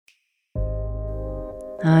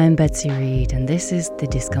I'm Betsy Reed, and this is The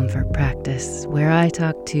Discomfort Practice, where I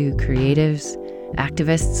talk to creatives,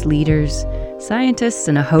 activists, leaders, scientists,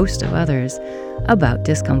 and a host of others about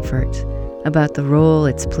discomfort, about the role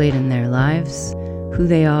it's played in their lives, who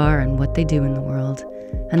they are and what they do in the world,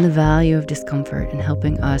 and the value of discomfort in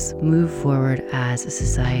helping us move forward as a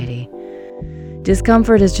society.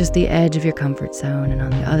 Discomfort is just the edge of your comfort zone, and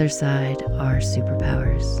on the other side are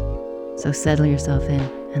superpowers. So settle yourself in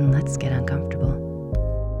and let's get uncomfortable.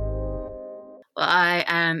 Well, I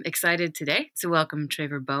am excited today to welcome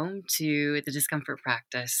Traver Boehm to the Discomfort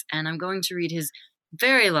Practice, and I'm going to read his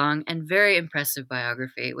very long and very impressive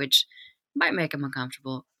biography, which might make him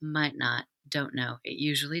uncomfortable, might not, don't know. It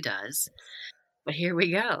usually does. But here we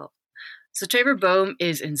go. So Traver Boehm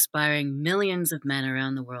is inspiring millions of men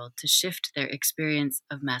around the world to shift their experience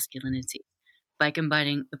of masculinity by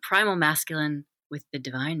combining the primal masculine with the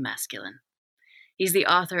divine masculine. He's the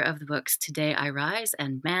author of the books Today I Rise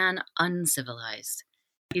and Man Uncivilized.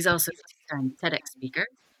 He's also a two-time TEDx speaker,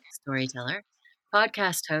 storyteller,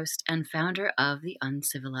 podcast host, and founder of the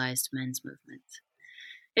Uncivilized Men's Movement.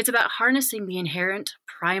 It's about harnessing the inherent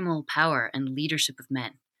primal power and leadership of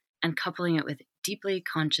men and coupling it with deeply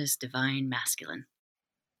conscious divine masculine,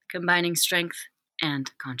 combining strength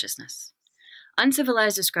and consciousness.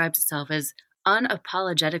 Uncivilized describes itself as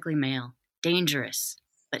unapologetically male, dangerous,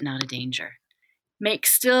 but not a danger.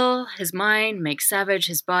 Makes still his mind, makes savage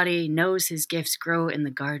his body, knows his gifts grow in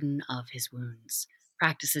the garden of his wounds,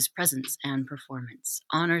 practices presence and performance,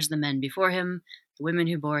 honors the men before him, the women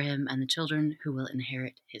who bore him, and the children who will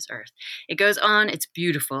inherit his earth. It goes on, it's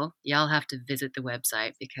beautiful. Y'all have to visit the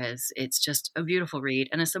website because it's just a beautiful read.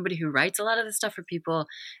 And as somebody who writes a lot of this stuff for people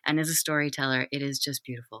and is a storyteller, it is just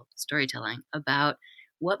beautiful storytelling about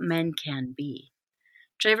what men can be.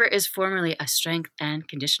 Traver is formerly a strength and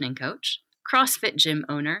conditioning coach, CrossFit gym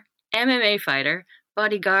owner, MMA fighter,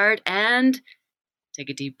 bodyguard, and, take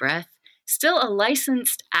a deep breath, still a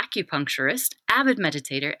licensed acupuncturist, avid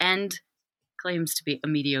meditator, and claims to be a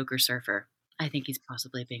mediocre surfer. I think he's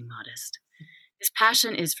possibly being modest. His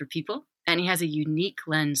passion is for people, and he has a unique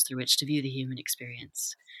lens through which to view the human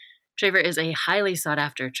experience. Traver is a highly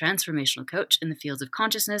sought-after transformational coach in the fields of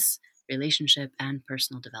consciousness, relationship, and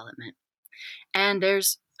personal development. And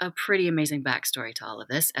there's a pretty amazing backstory to all of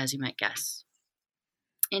this, as you might guess.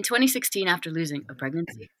 In 2016, after losing a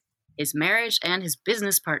pregnancy, his marriage, and his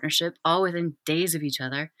business partnership, all within days of each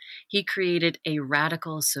other, he created a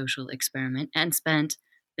radical social experiment and spent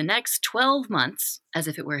the next 12 months as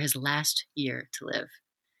if it were his last year to live,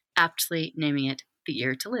 aptly naming it the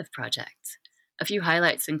Year to Live Project. A few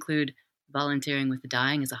highlights include volunteering with the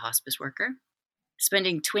dying as a hospice worker,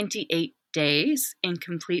 spending 28 days in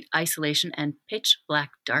complete isolation and pitch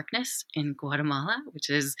black darkness in Guatemala, which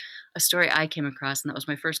is a story I came across, and that was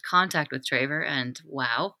my first contact with Traver, and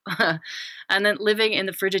wow. And then living in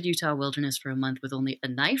the frigid Utah wilderness for a month with only a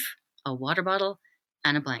knife, a water bottle,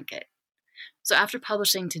 and a blanket. So after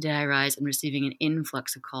publishing Today I Rise and receiving an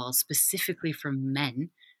influx of calls specifically from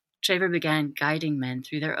men, Traver began guiding men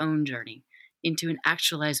through their own journey into an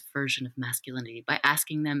actualized version of masculinity by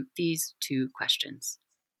asking them these two questions.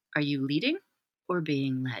 Are you leading or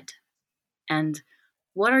being led? And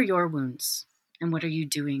what are your wounds? And what are you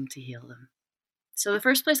doing to heal them? So the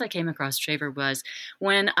first place I came across Traver was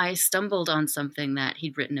when I stumbled on something that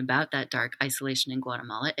he'd written about that dark isolation in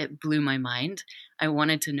Guatemala. It blew my mind. I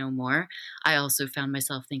wanted to know more. I also found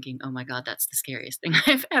myself thinking, oh my God, that's the scariest thing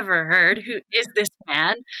I've ever heard. Who is this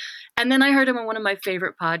man? And then I heard him on one of my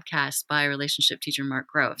favorite podcasts by relationship teacher Mark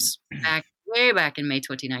Groves, way back in May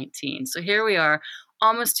 2019. So here we are,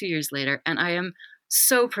 almost 2 years later, and I am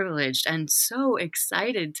so privileged and so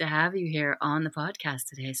excited to have you here on the podcast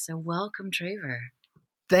today. So welcome, Traver.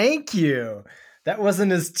 Thank you. That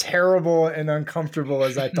wasn't as terrible and uncomfortable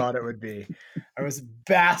as I thought it would be. I was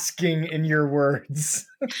basking in your words.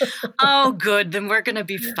 Oh, good. Then we're going to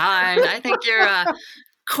be fine. I think you're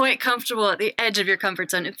quite comfortable at the edge of your comfort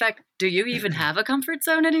zone. In fact, do you even have a comfort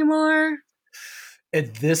zone anymore?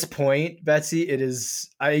 At this point, Betsy, it is,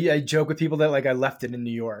 I joke with people that like I left it in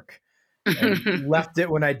New York and left it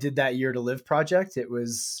when I did that Year to Live project.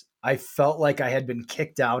 I felt like I had been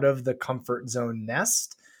kicked out of the comfort zone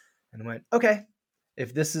nest and went, okay,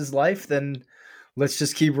 if this is life, then let's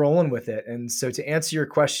just keep rolling with it. And so to answer your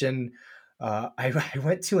question, I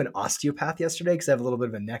went to an osteopath yesterday because I have a little bit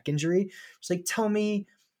of a neck injury. She's like, tell me,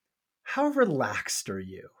 how relaxed are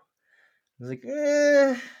you? I was like,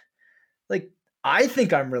 like, I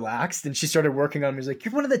think I'm relaxed. And she started working on me. She's like,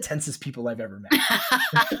 you're one of the tensest people I've ever met.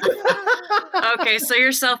 Okay, so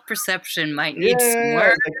your self-perception might need some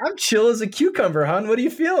work. Like, I'm chill as a cucumber, hon. What are you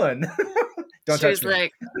feeling? Don't She touch was me.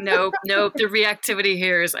 like, nope, nope. The reactivity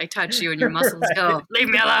here is I touch you and your muscles go, leave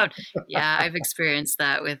me alone. Yeah, I've experienced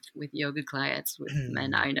that with yoga clients, with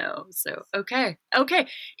men I know. So, okay. Okay.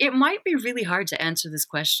 It might be really hard to answer this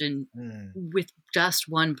question Mm, with just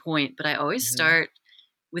one point, but I always mhm, start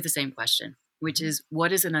with the same question, which mhm, is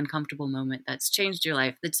what is an uncomfortable moment that's changed your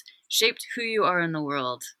life, that's shaped who you are in the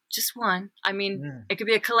world? Just one. I mean, mm. it could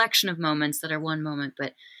be a collection of moments that are one moment,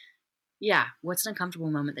 but yeah, what's an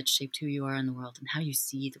uncomfortable moment that shaped who you are in the world and how you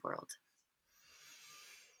see the world?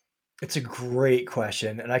 It's a great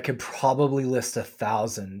question, and I could probably list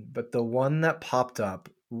 1,000, but the one that popped up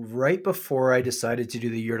right before I decided to do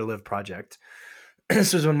the Year to Live project,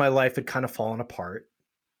 this was when my life had kind of fallen apart.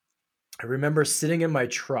 I remember sitting in my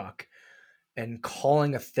truck and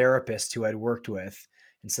calling a therapist who I'd worked with.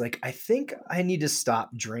 It's like, I think I need to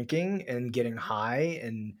stop drinking and getting high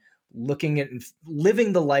and looking at and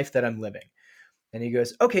living the life that I'm living. And he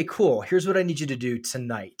goes, okay, cool. Here's what I need you to do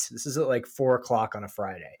tonight. This is at like 4 o'clock on a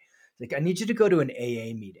Friday. Like, I need you to go to an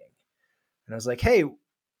AA meeting. And I was like, hey,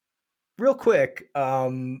 real quick,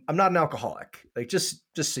 I'm not an alcoholic. Like, just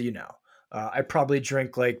so you know, I probably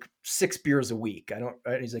drink like 6 beers a week. I don't.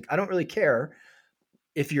 And he's like, I don't really care.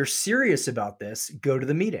 If you're serious about this, go to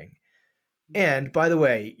the meeting. And by the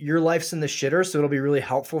way, your life's in the shitter, so it'll be really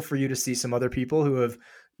helpful for you to see some other people who have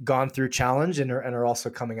gone through challenge and are also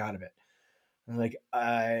coming out of it. I'm like,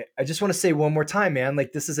 I just want to say one more time, man,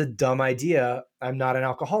 like this is a dumb idea. I'm not an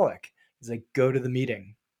alcoholic. He's like, go to the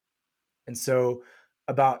meeting. And so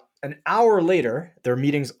about an hour later, there are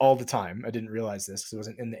meetings all the time. I didn't realize this because it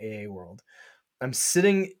wasn't in the AA world. I'm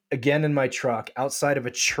sitting again in my truck outside of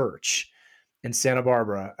a church in Santa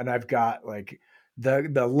Barbara, and I've got like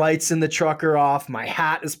the lights in the truck are off. My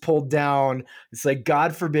hat is pulled down. It's like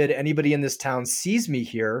God forbid anybody in this town sees me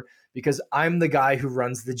here because I'm the guy who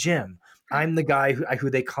runs the gym. I'm the guy who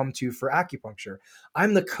they come to for acupuncture.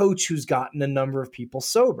 I'm the coach who's gotten a number of people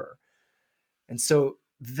sober. And so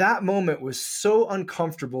that moment was so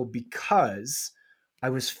uncomfortable because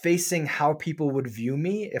I was facing how people would view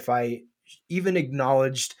me if I even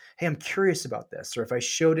acknowledged, hey, I'm curious about this, or if I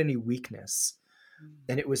showed any weakness.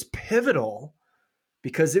 And it was pivotal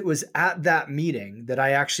because it was at that meeting that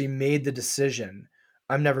I actually made the decision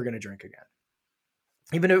I'm never going to drink again.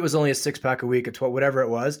 Even if it was only a 6 pack a week, a 12, whatever it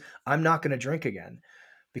was, I'm not going to drink again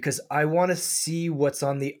because I want to see what's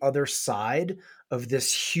on the other side of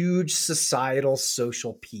this huge societal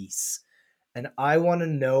social piece. And I want to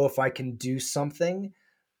know if I can do something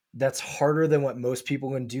that's harder than what most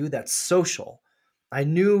people can do, that's social. I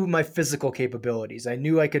knew my physical capabilities. I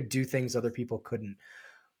knew I could do things other people couldn't.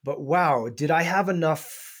 But wow, did I have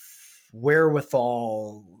enough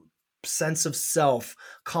wherewithal, sense of self,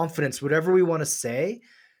 confidence, whatever we want to say,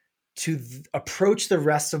 to approach the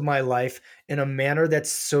rest of my life in a manner that's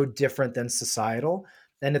so different than societal.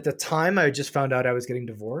 And at the time, I just found out I was getting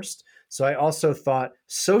divorced. So I also thought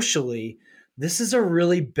socially, this is a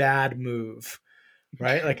really bad move,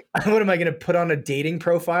 right? Like, what am I going to put on a dating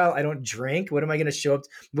profile? I don't drink. What am I going to show up?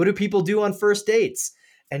 What do people do on first dates?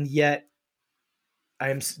 And yet, I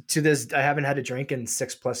haven't had a drink in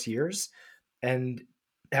 6+ years and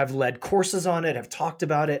have led courses on it, have talked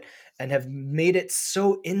about it, and have made it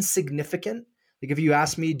so insignificant. Like if you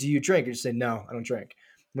ask me, do you drink? I just say, no, I don't drink.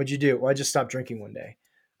 What'd you do? Well, I just stopped drinking one day.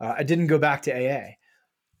 I didn't go back to AA.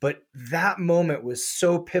 But that moment was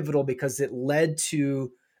so pivotal because it led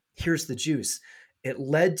to, here's the juice. It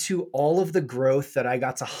led to all of the growth that I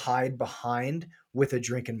got to hide behind with a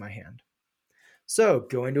drink in my hand. So,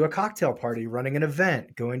 going to a cocktail party, running an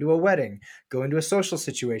event, going to a wedding, going to a social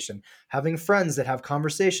situation, having friends that have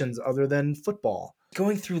conversations other than football,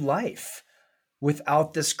 going through life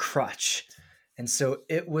without this crutch. And so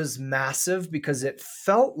it was massive because it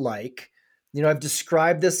felt like, I've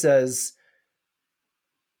described this as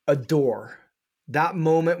a door. That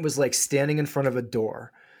moment was like standing in front of a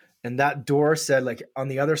door. And that door said, like, on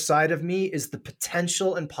the other side of me is the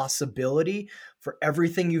potential and possibility for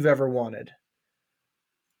everything you've ever wanted.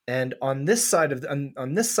 And on this side of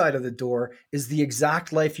on this side of the door is the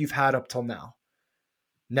exact life you've had up till now.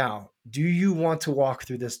 Now, do you want to walk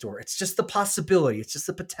through this door? It's just the possibility. It's just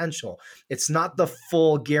the potential. It's not the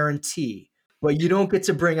full guarantee. But you don't get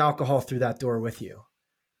to bring alcohol through that door with you.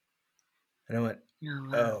 And I went, Oh,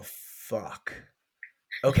 wow. oh, fuck.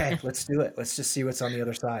 Okay, let's do it. Let's just see what's on the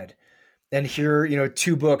other side. And here,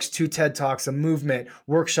 2 books, 2 TED Talks, a movement,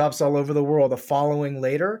 workshops all over the world, a following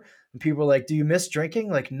later. And people are like, do you miss drinking?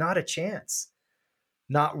 Like, not a chance.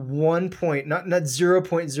 Not 1 point, not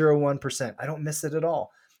 0.01%. I don't miss it at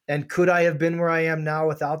all. And could I have been where I am now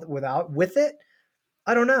with it?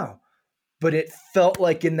 I don't know. but it felt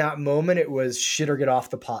like in that moment it was shit or get off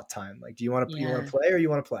the pot time. Like, do you want Yeah. to play or you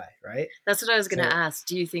want to play, right? That's what I was going to So ask.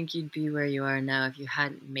 Do you think you'd be where you are now if you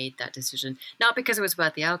hadn't made that decision? Not because it was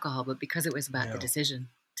about the alcohol, but because it was about the no, decision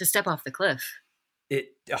to step off the cliff.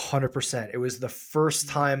 it 100%. It was the first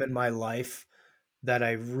Mm. time in my life that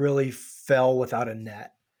I really fell without a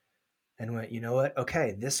net and went, you know what?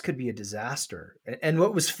 Okay, this could be a disaster. And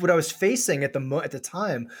what I was facing at the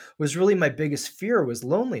time was really my biggest fear was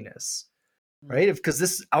loneliness, Mm. right? Because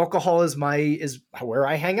this alcohol is where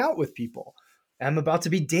I hang out with people. I'm about to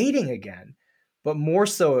be dating again, but more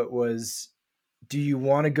so it was, do you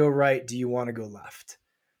want to go right? Do you want to go left?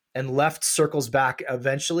 And left circles back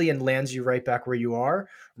eventually and lands you right back where you are.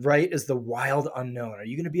 Right is the wild unknown. Are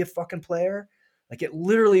you going to be a fucking player? Like it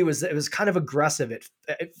was kind of aggressive. It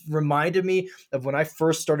reminded me of when I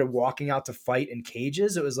first started walking out to fight in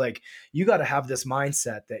cages. It was like, you got to have this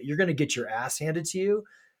mindset that you're going to get your ass handed to you.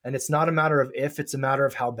 And it's not a matter of if, it's a matter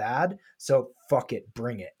of how bad. So fuck it,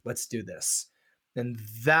 bring it. Let's do this. And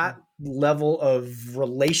that level of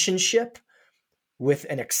relationship with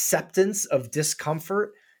an acceptance of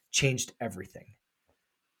discomfort changed everything.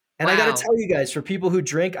 And I got to Wow. tell you guys, for people who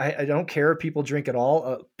drink, I don't care if people drink at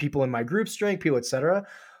all. People in my groups drink, people, etc.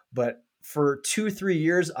 But for 2, 3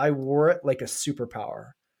 years, I wore it like a superpower.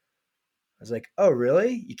 I was like, oh,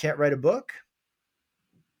 really? You can't write a book?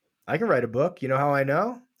 I can write a book. You know how I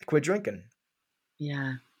know? I quit drinking.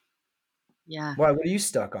 Yeah. Yeah. Why? What are you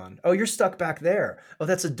stuck on? Oh, you're stuck back there. Oh,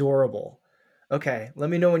 that's adorable. Okay, let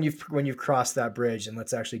me know when you've crossed that bridge, and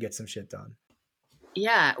let's actually get some shit done.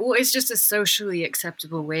 Yeah. Well, it's just a socially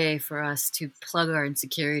acceptable way for us to plug our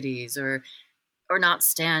insecurities or not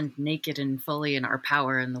stand naked and fully in our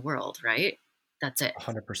power in the world, right? That's it.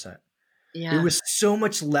 100%. It Yeah. was so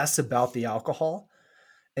much less about the alcohol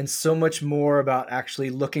and so much more about actually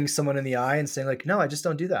looking someone in the eye and saying like, no, I just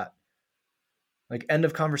don't do that. Like, end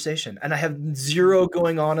of conversation. And I have zero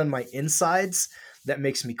going on my insides that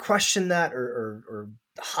makes me question that or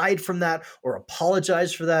hide from that or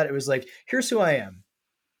apologize for that. It was like, here's who I am.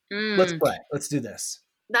 Let's Mm. play. Let's do this.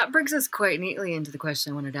 That brings us quite neatly into the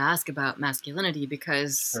question I wanted to ask about masculinity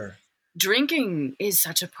because Sure. drinking is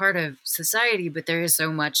such a part of society, but there is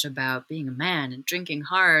so much about being a man and drinking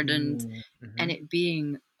hard and Mm-hmm. it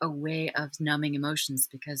being a way of numbing emotions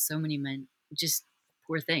because so many men just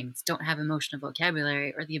poor things don't have emotional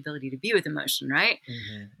vocabulary or the ability to be with emotion, right?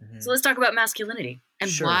 Mm-hmm. Mm-hmm. So let's talk about masculinity and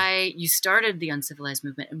Sure. why you started the uncivilized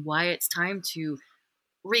movement and why it's time to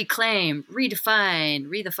reclaim, redefine,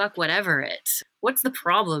 re the fuck whatever it. What's the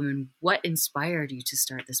problem and what inspired you to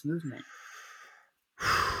start this movement?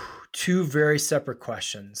 Two very separate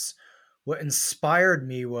questions. What inspired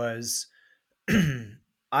me was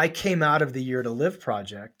I came out of the Year to Live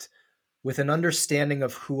project with an understanding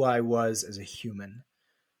of who I was as a human.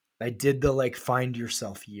 I did the like find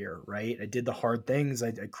yourself year, right? I did the hard things.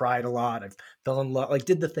 I cried a lot. I fell in love, like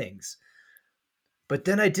did the things. But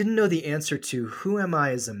then I didn't know the answer to who am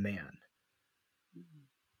I as a man?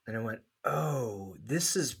 And I went, oh,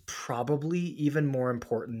 this is probably even more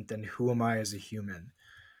important than who am I as a human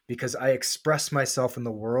because I express myself in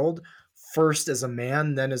the world first as a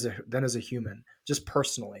man, then as a human, just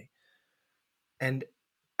personally. And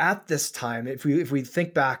at this time, if we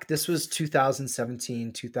think back, this was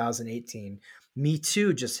 2017, 2018. Me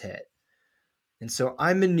Too just hit. And so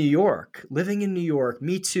I'm in New York, living in New York.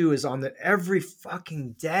 Me Too is on the every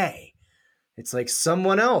fucking day. It's like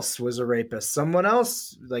someone else was a rapist. Someone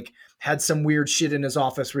else like had some weird shit in his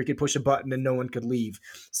office where he could push a button and no one could leave.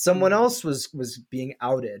 Someone Mm. else was being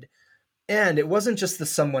outed. And it wasn't just the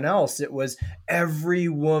someone else, it was every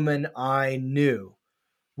woman I knew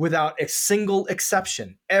without a single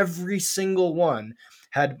exception. Every single one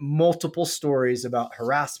had multiple stories about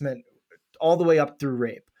harassment all the way up through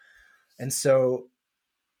rape. And so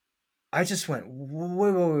I just went, wait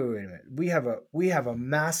a minute. We have a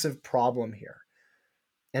massive problem here.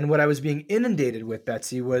 And what I was being inundated with,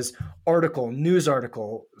 Betsy, was news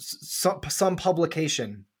article, some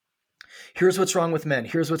publication. Here's what's wrong with men.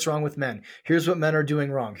 Here's what's wrong with men. Here's what men are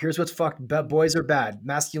doing wrong. Here's what's fucked. Boys are bad.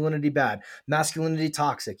 Masculinity bad. Masculinity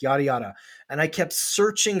toxic. Yada yada. And I kept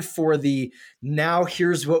searching for the now.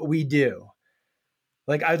 Here's what we do.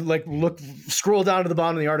 Like I'd like scroll down to the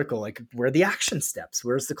bottom of the article. Like where are the action steps?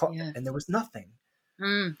 Where's the call? Yeah. And there was nothing.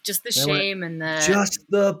 Just the And I went, shame and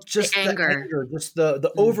the just the anger. anger, just the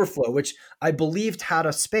Mm. overflow, which I believed had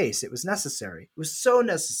a space. It was necessary. It was so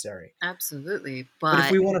necessary. Absolutely. But if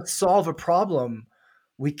But we want to solve a problem,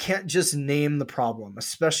 we can't just name the problem,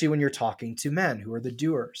 especially when you're talking to men who are the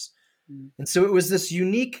doers. mm, And so it was this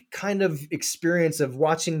unique kind of experience of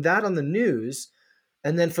watching that on the news.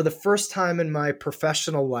 And then for the first time in my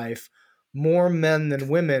professional life, more men than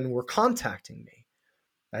women were contacting me.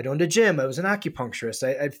 I'd owned a gym. I was an acupuncturist.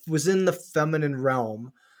 I was in the feminine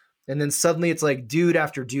realm. And then suddenly it's like dude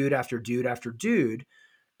after dude after dude after dude.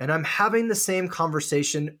 And I'm having the same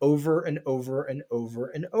conversation over and over and over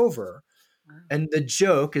and over. Wow. And the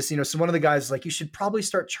joke is, so one of the guys was like, you should probably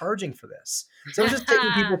start charging for this. So I was just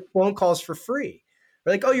taking people's phone calls for free.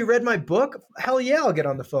 They're like, oh, you read my book? Hell yeah, I'll get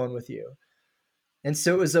on the phone with you. And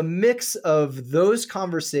so it was a mix of those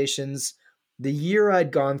conversations, the year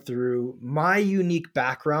I'd gone through, my unique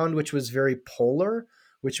background, which was very polar,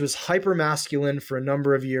 which was hyper masculine for a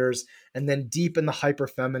number of years, and then deep in the hyper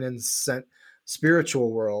feminine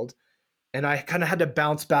spiritual world. And I kind of had to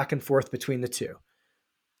bounce back and forth between the two.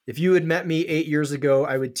 If you had met me 8 years ago,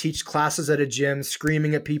 I would teach classes at a gym,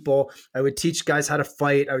 screaming at people. I would teach guys how to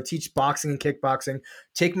fight. I would teach boxing and kickboxing,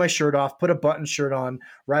 take my shirt off, put a button shirt on,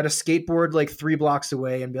 ride a skateboard like 3 blocks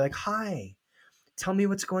away and be like, hi, tell me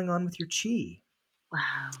what's going on with your chi.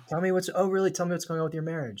 Wow. Tell me tell me what's going on with your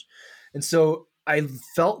marriage. And so I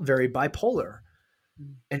felt very bipolar.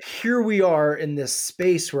 And here we are in this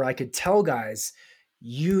space where I could tell guys,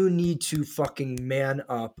 you need to fucking man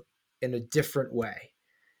up in a different way.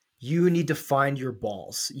 You need to find your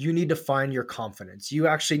balls. You need to find your confidence. You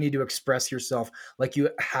actually need to express yourself like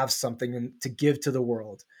you have something to give to the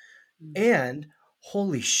world. And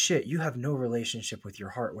holy shit, you have no relationship with your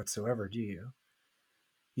heart whatsoever, do you?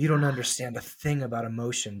 You don't understand a thing about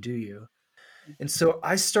emotion, do you? And so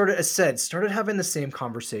I started having the same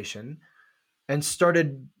conversation and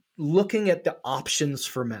started looking at the options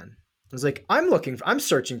for men. I was like, I'm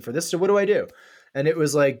searching for this. So what do I do? And it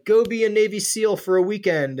was like, go be a Navy SEAL for a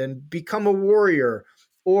weekend and become a warrior.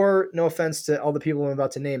 Or, no offense to all the people I'm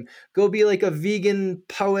about to name, go be like a vegan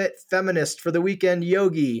poet feminist for the weekend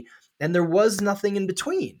yogi. And there was nothing in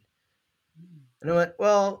between. And I went,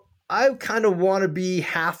 well, I kind of want to be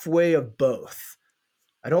halfway of both.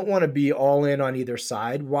 I don't want to be all in on either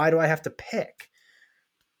side. Why do I have to pick?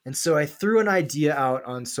 And so I threw an idea out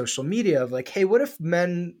on social media of like, hey, what if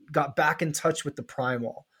men got back in touch with the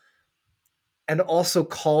primal and also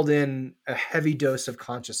called in a heavy dose of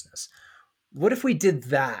consciousness? What if we did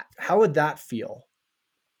that? How would that feel?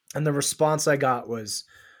 And the response I got was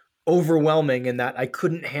overwhelming in that I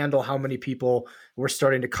couldn't handle how many people were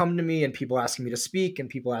starting to come to me and people asking me to speak and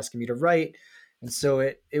people asking me to write. And so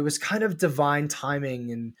it was kind of divine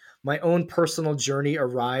timing, and my own personal journey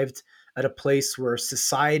arrived at a place where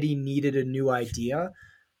society needed a new idea.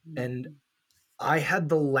 And I had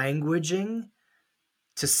the languaging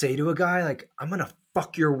to say to a guy, like, I'm going to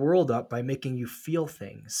fuck your world up by making you feel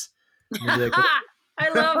things. And he'd be like, I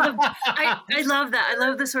love I love that. I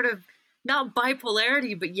love the sort of not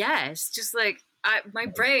bipolarity, but yes, just like my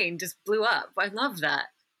brain just blew up. I love that.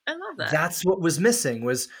 I love that. that's what was missing.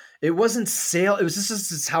 Was it wasn't sale. It was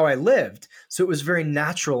this is how I lived. So it was very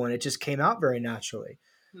natural and it just came out very naturally.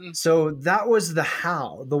 Mm. So that was the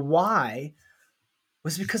how. The why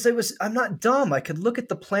was because I'm not dumb. I could look at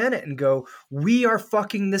the planet and go, we are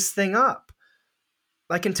fucking this thing up.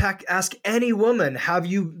 I can ask any woman, have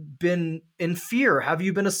you been in fear? Have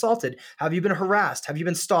you been assaulted? Have you been harassed? Have you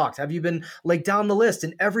been stalked? Have you been like down the list?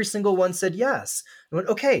 And every single one said yes. I went,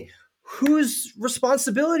 okay, whose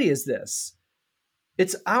responsibility is this?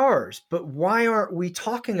 It's ours, but why aren't we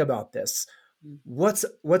talking about this? What's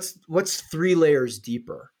 3 layers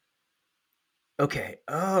deeper? Okay,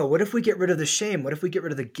 oh, what if we get rid of the shame? What if we get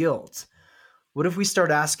rid of the guilt? What if we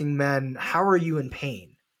start asking men, how are you in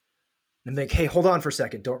pain? And like, hey, hold on for a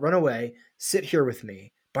second. Don't run away. Sit here with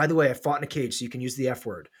me. By the way, I fought in a cage, so you can use the F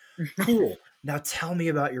word. Cool. Now tell me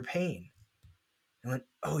about your pain. I went,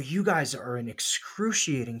 oh, you guys are in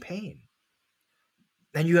excruciating pain.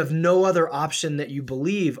 And you have no other option that you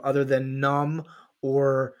believe other than numb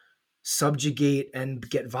or subjugate and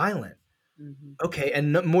get violent. Mm-hmm. Okay,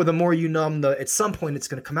 and the more you numb, at some point it's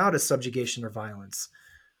going to come out as subjugation or violence.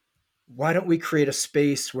 Why don't we create a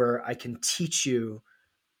space where I can teach you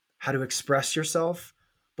how to express yourself,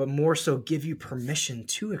 but more so give you permission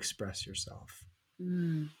to express yourself?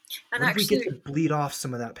 And What if we get actually, to bleed off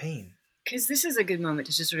some of that pain? because this is a good moment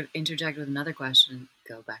to just sort of interject with another question,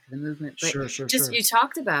 go back to the movement. But Sure. you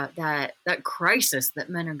talked about that crisis that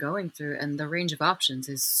men are going through, and the range of options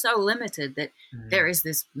is so limited that there is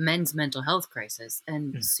this men's mental health crisis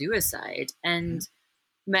and suicide, and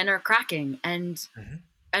men are cracking, and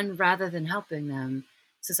rather than helping them,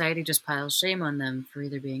 society just piles shame on them for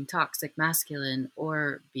either being toxic masculine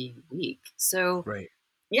or being weak. So Right.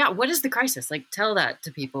 yeah, what is the crisis? Like, tell that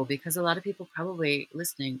to people, because a lot of people probably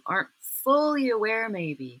listening aren't fully aware,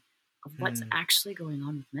 maybe, of what's actually going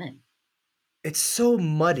on with men. It's so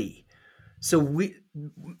muddy. So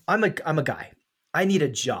I'm a guy. I need a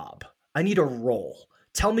job. I need a role.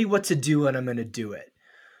 Tell me what to do and I'm going to do it.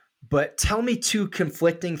 But tell me two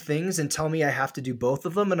conflicting things and tell me I have to do both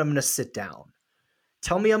of them and I'm going to sit down.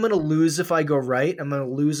 Tell me I'm going to lose if I go right. I'm going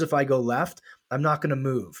to lose if I go left. I'm not going to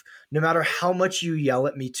move. No matter how much you yell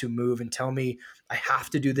at me to move and tell me I have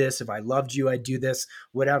to do this. If I loved you, I'd do this,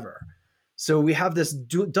 whatever. So we have this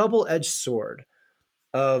double-edged sword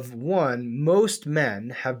of one, most men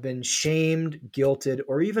have been shamed, guilted,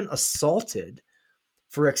 or even assaulted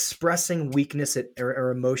for expressing weakness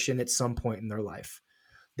or emotion at some point in their life.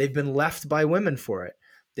 They've been left by women for it.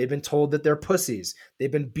 They've been told that they're pussies.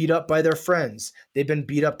 They've been beat up by their friends. They've been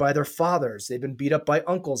beat up by their fathers. They've been beat up by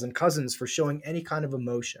uncles and cousins for showing any kind of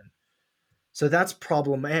emotion. So that's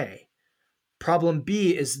problem A. Problem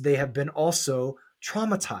B is they have been also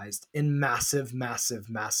traumatized in massive, massive,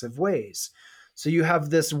 massive ways. So you have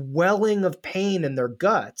this welling of pain in their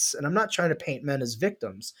guts. And I'm not trying to paint men as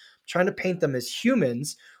victims. I'm trying to paint them as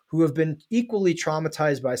humans who have been equally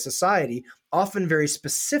traumatized by society, often very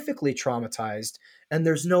specifically traumatized. And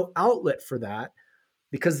there's no outlet for that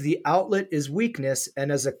because the outlet is weakness.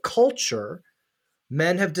 And as a culture,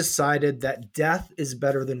 men have decided that death is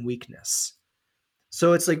better than weakness.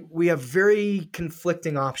 So it's like we have very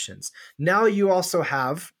conflicting options. Now you also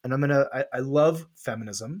have, and I love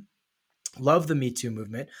feminism, love the Me Too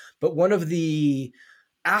movement, but one of the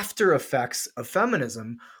after effects of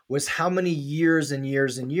feminism was how many years and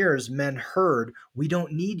years and years men heard, we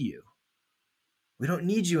don't need you. We don't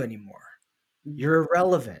need you anymore. You're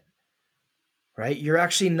irrelevant, right? You're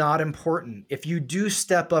actually not important. If you do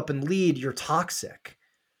step up and lead, you're toxic.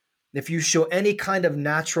 If you show any kind of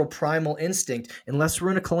natural primal instinct, unless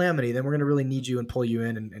we're in a calamity, then we're going to really need you and pull you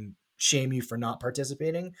in and shame you for not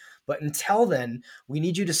participating. But until then, we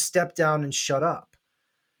need you to step down and shut up.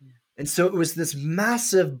 Yeah. And so it was this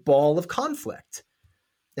massive ball of conflict.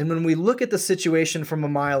 And when we look at the situation from a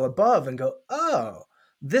mile above and go, oh,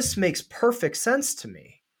 this makes perfect sense to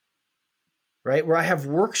me, right? Where I have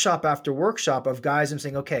workshop after workshop of guys, I'm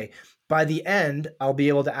saying, okay, by the end, I'll be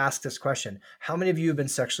able to ask this question. How many of you have been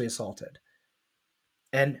sexually assaulted?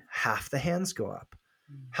 And half the hands go up.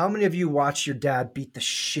 How many of you watch your dad beat the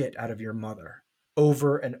shit out of your mother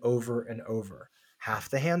over and over and over? Half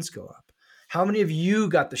the hands go up. How many of you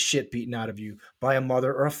got the shit beaten out of you by a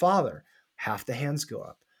mother or a father? Half the hands go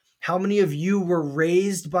up. How many of you were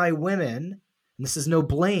raised by women, and this is no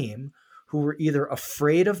blame, who were either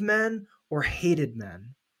afraid of men or hated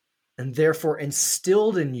men, and therefore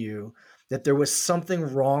instilled in you that there was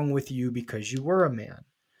something wrong with you because you were a man?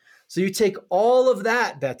 So you take all of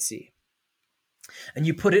that, Betsy, and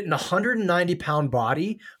you put it in a 190-pound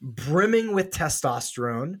body, brimming with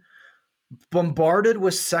testosterone, bombarded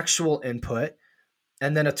with sexual input,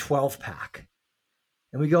 and then a 12-pack.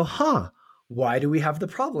 And we go, why do we have the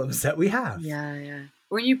problems that we have? Yeah.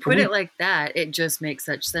 When you put it like that, it just makes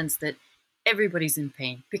such sense that everybody's in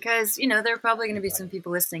pain. Because, there are probably going to be some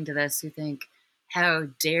people listening to this who think, how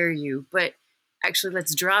dare you? But actually,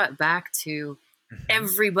 let's draw it back to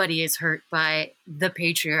everybody is hurt by the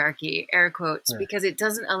patriarchy, air quotes, because it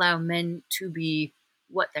doesn't allow men to be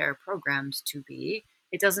what they're programmed to be.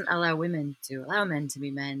 It doesn't allow women to allow men to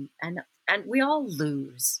be men. And we all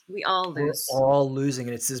lose. We're all losing.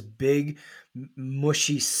 And it's this big,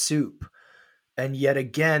 mushy soup. And yet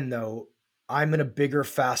again, though, I'm in a bigger,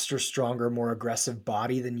 faster, stronger, more aggressive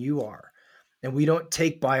body than you are. And we don't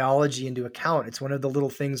take biology into account. It's one of the little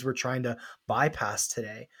things we're trying to bypass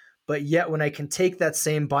today. But yet when I can take that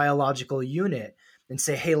same biological unit and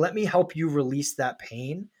say, hey, let me help you release that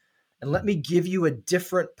pain and let me give you a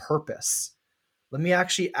different purpose. Let me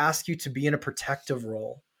actually ask you to be in a protective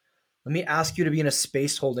role. Let me ask you to be in a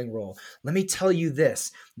space holding role. Let me tell you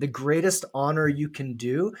this, the greatest honor you can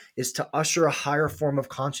do is to usher a higher form of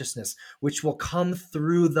consciousness, which will come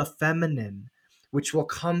through the feminine, which will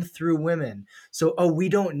come through women. So, we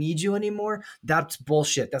don't need you anymore? That's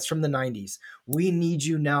bullshit. That's from the 90s. We need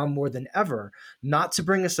you now more than ever, not to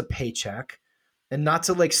bring us a paycheck and not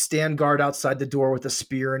to stand guard outside the door with a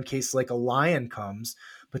spear in case a lion comes,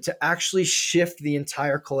 but to actually shift the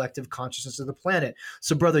entire collective consciousness of the planet.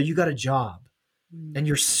 So, brother, you got a job and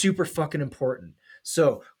you're super fucking important.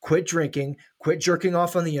 So quit drinking, quit jerking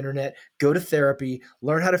off on the internet, go to therapy,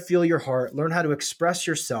 learn how to feel your heart, learn how to express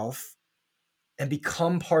yourself, and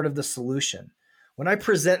become part of the solution. When I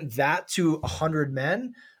present that to 100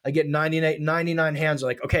 men, I get 99 hands are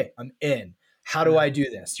like, okay, I'm in. How do I do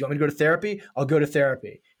this? You want me to go to therapy? I'll go to therapy.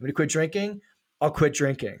 You want me to quit drinking? I'll quit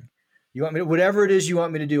drinking. You want me to, whatever it is you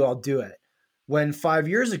want me to do, I'll do it. When 5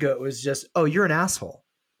 years ago, it was just, oh, you're an asshole.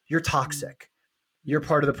 You're toxic. You're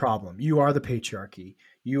part of the problem. You are the patriarchy.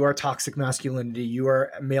 You are toxic masculinity. You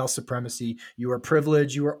are male supremacy. You are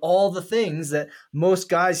privilege. You are all the things that most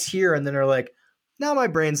guys hear and then are like, now my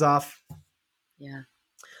brain's off. Yeah.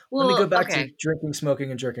 Let me go Well, back to okay. drinking,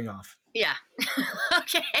 smoking, and jerking off. Yeah.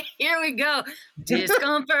 Okay, here we go.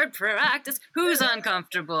 Discomfort practice. Who's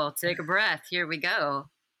uncomfortable? Take a breath. Here we go.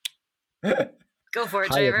 Go for it,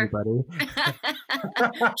 Hi, Traver. everybody.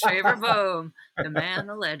 Traver Boehm, the man,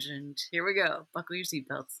 the legend. Here we go. Buckle your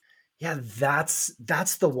seatbelts. Yeah, that's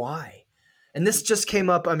the why. And this just came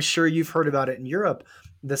up. I'm sure you've heard about it in Europe,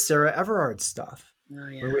 the Sarah Everard stuff, Oh,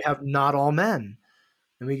 where yeah. we have not all men.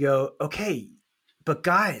 And we go, okay, but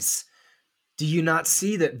guys, do you not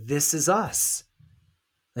see that this is us?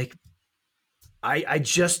 Like, I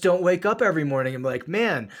just don't wake up every morning and be like,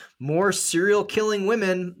 man, more serial killing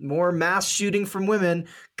women, more mass shooting from women.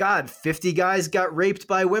 God, 50 guys got raped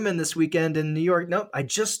by women this weekend in New York. Nope, I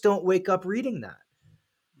just don't wake up reading that.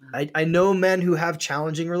 I know men who have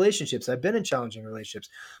challenging relationships. I've been in challenging relationships,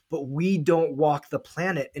 but we don't walk the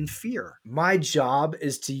planet in fear. My job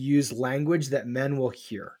is to use language that men will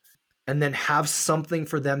hear and then have something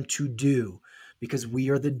for them to do because we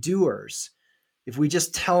are the doers. If we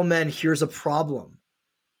just tell men, here's a problem,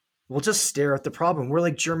 we'll just stare at the problem. We're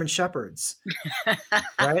like German shepherds,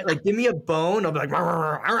 right? Like, give me a bone. I'll be like,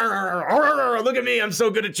 look at me. I'm so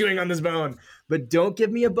good at chewing on this bone. But don't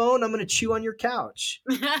give me a bone. I'm going to chew on your couch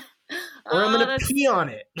or I'm Oh, going to that's pee on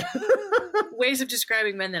it. ways of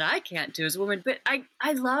describing men that I can't do as a woman. But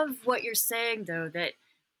I love what you're saying, though, that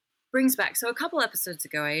brings back. So a couple episodes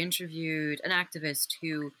ago, I interviewed an activist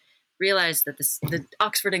who realized that the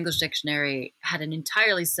Oxford English Dictionary had an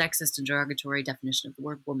entirely sexist and derogatory definition of the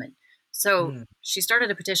word woman. So she started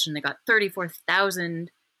a petition that got 34,000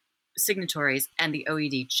 signatories, and the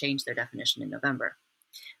OED changed their definition in November.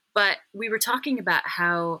 But we were talking about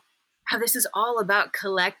how this is all about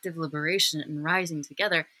collective liberation and rising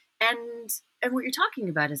together, and what you're talking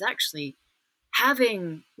about is actually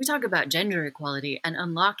we talk about gender equality and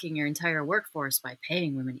unlocking your entire workforce by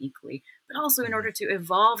paying women equally, but also in order to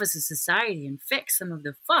evolve as a society and fix some of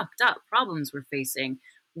the fucked up problems we're facing,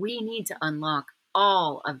 we need to unlock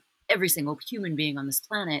all of every single human being on this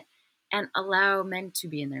planet and allow men to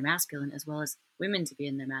be in their masculine as well as women to be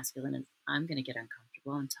in their masculine. And I'm going to get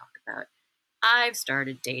uncomfortable and talk about I've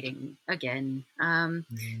started dating again,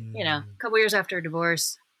 a couple years after a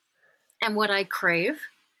divorce. And what I crave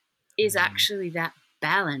is actually that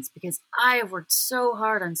balance because I have worked so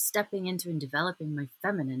hard on stepping into and developing my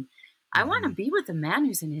feminine. I want to be with a man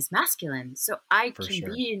who's in his masculine so I For can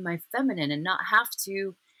sure. be in my feminine and not have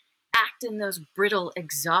to act in those brittle,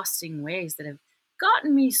 exhausting ways that have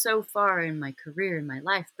gotten me so far in my career, in my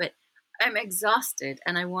life. But I'm exhausted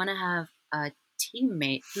and I want to have a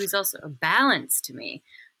teammate who is also a balance to me.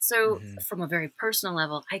 So, from a very personal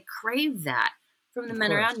level, I crave that from the Of men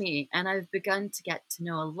course. around me. And I've begun to get to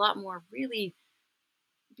know a lot more really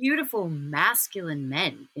beautiful masculine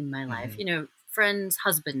men in my life, friends,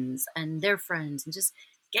 husbands, and their friends, and just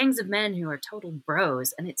gangs of men who are total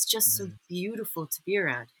bros. And it's just so beautiful to be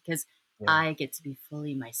around because Yeah, I get to be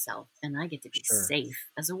fully myself and I get to be sure. safe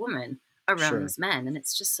as a woman around Sure. these men. And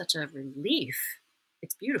it's just such a relief.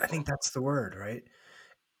 It's I think beautiful. that's the word, right?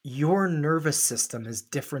 Your nervous system is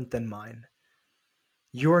different than mine.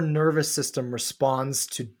 Your nervous system responds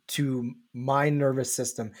to my nervous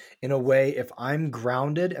system in a way. If I'm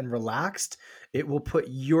grounded and relaxed, it will put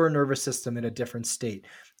your nervous system in a different state.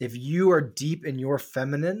 If you are deep in your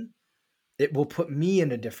feminine, it will put me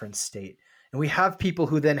in a different state. And we have people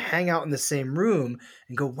who then hang out in the same room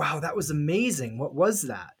and go, wow, that was amazing. What was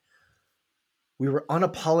that? We were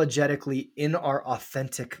unapologetically in our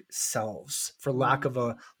authentic selves, for lack of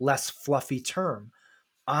a less fluffy term.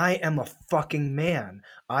 I am a fucking man.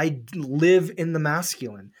 I live in the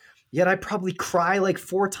masculine. Yet I probably cry like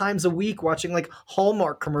 4 times a week watching like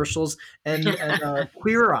Hallmark commercials and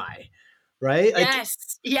Queer Eye, right? Like,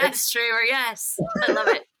 Yes. Yes, Traver. Yes. I love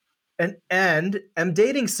it. and am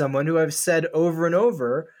dating someone who I've said over and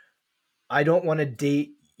over, I don't want to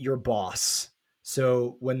date your boss.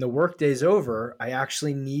 So when the workday's over, I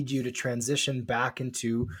actually need you to transition back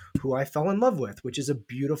into who I fell in love with, which is a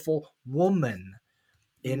beautiful woman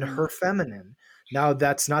in her feminine. Now,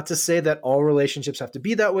 that's not to say that all relationships have to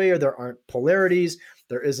be that way or there aren't polarities,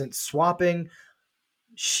 there isn't swapping.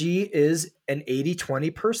 She is an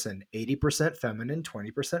 80-20 person, 80% feminine,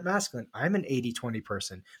 20% masculine. I'm an 80-20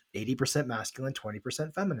 person, 80% masculine,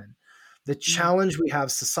 20% feminine. The challenge we have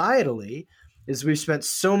societally is we've spent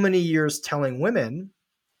so many years telling women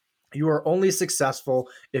you are only successful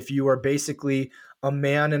if you are basically a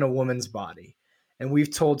man in a woman's body. And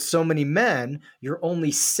we've told so many men you're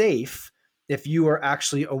only safe if you are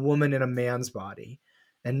actually a woman in a man's body.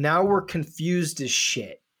 And now we're confused as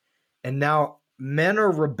shit. And now men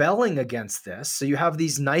are rebelling against this. So you have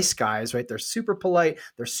these nice guys, right? They're super polite,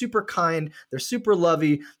 they're super kind, they're super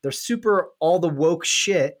lovey, they're super all the woke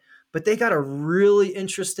shit, but they got a really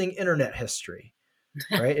interesting internet history.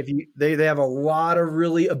 Right? If you they have a lot of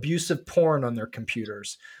really abusive porn on their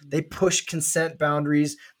computers. They push consent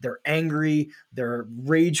boundaries. They're angry. They're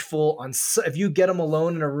rageful. If you get them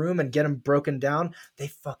alone in a room and get them broken down, they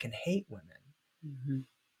fucking hate women. Mm-hmm.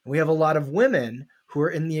 We have a lot of women who are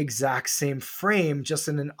in the exact same frame, just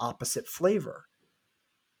in an opposite flavor.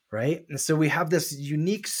 Right. And so we have this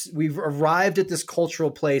we've arrived at this cultural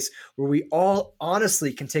place where we all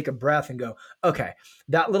honestly can take a breath and go, okay,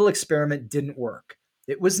 that little experiment didn't work.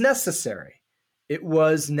 It was necessary. It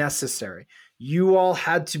was necessary. You all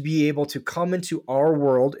had to be able to come into our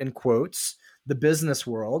world, in quotes, the business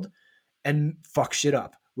world, and fuck shit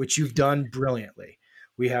up, which you've done brilliantly.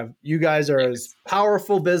 You guys are as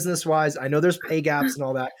powerful business wise. I know there's pay gaps and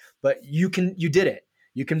all that, but you did it.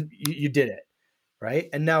 You did it. Right.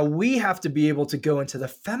 And now we have to be able to go into the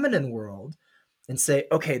feminine world and say,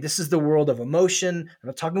 okay, this is the world of emotion. I'm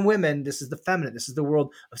not talking women. This is the feminine. This is the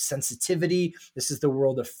world of sensitivity. This is the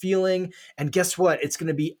world of feeling. And guess what? It's going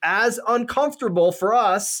to be as uncomfortable for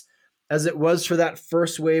us as it was for that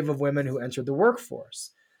first wave of women who entered the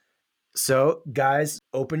workforce. So, guys,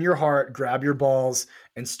 open your heart, grab your balls,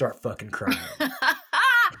 and start fucking crying.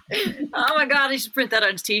 Oh my God, I should print that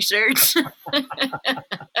on t-shirts.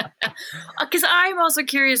 Because I'm also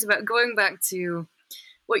curious about going back to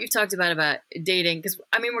what you've talked about dating. Because,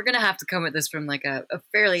 I mean, we're going to have to come at this from like a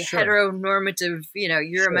fairly heteronormative,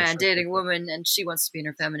 you're a man dating a woman and she wants to be in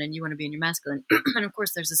her feminine, you want to be in your masculine. And of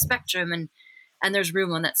course, there's a spectrum and there's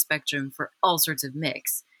room on that spectrum for all sorts of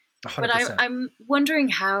mix. 100%. But I'm wondering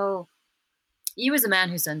how you, as a man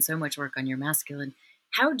who's done so much work on your masculine,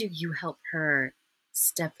 how do you help her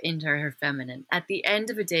step into her feminine at the end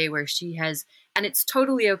of a day where she has, and it's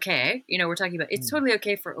totally okay, we're talking about, it's totally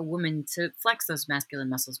okay for a woman to flex those masculine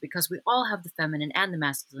muscles because we all have the feminine and the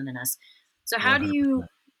masculine in us. So how 100%. Do you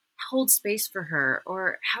hold space for her,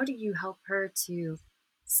 or how do you help her to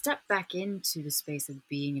step back into the space of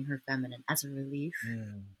being in her feminine as a relief?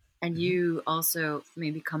 And you also,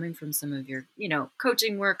 maybe coming from some of your,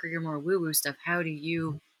 coaching work or your more woo-woo stuff, how do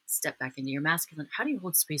you step back into your masculine? How do you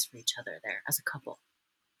hold space for each other there as a couple?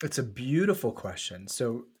 It's a beautiful question.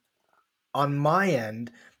 So on my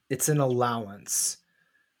end, it's an allowance.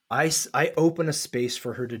 I open a space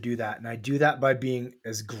for her to do that. And I do that by being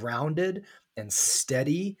as grounded and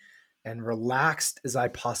steady and relaxed as I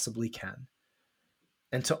possibly can.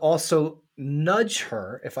 And to also nudge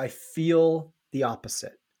her if I feel the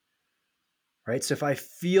opposite. Right? So if I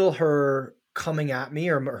feel her coming at me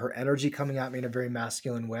or her energy coming at me in a very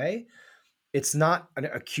masculine way, it's not an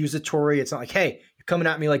accusatory. It's not like, hey, you're coming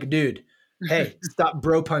at me like a dude. Hey, stop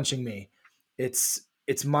bro punching me. It's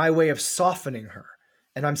my way of softening her.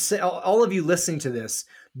 And I'm saying, all of you listening to this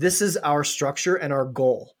is our structure and our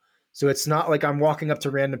goal. So it's not like I'm walking up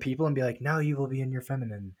to random people and be like, now you will be in your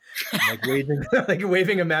feminine. Like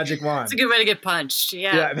waving a magic wand. It's a good way to get punched.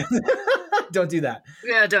 Yeah. Don't do that.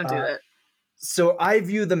 Yeah, don't do that. So I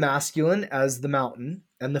view the masculine as the mountain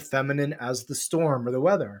and the feminine as the storm or the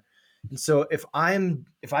weather. And so if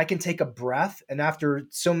I can take a breath, and after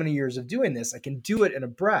so many years of doing this, I can do it in a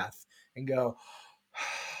breath and go,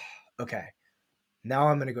 okay, now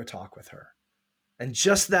I'm going to go talk with her. And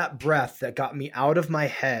just that breath that got me out of my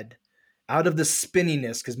head, out of the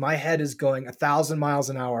spinniness, because my head is going 1,000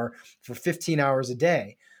 miles an hour for 15 hours a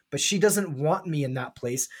day. But she doesn't want me in that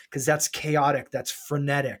place because that's chaotic, that's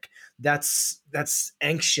frenetic, that's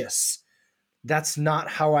anxious. That's not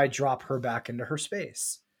how I drop her back into her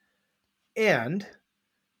space. And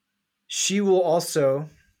she will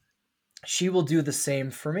do the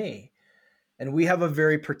same for me. And we have a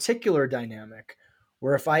very particular dynamic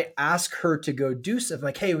where if I ask her to go do something,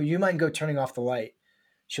 like, hey, would you mind go turning off the light?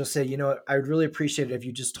 She'll say, you know what, I would really appreciate it if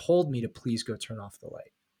you just told me to please go turn off the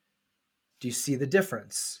light. Do you see the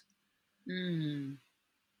difference?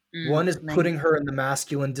 One is putting her in the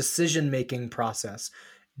masculine decision-making process.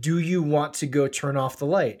 Do you want to go turn off the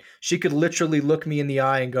light? She could literally look me in the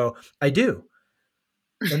eye and go, I do.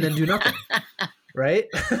 And then do nothing. Right?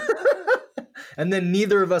 And then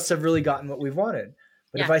neither of us have really gotten what we've wanted.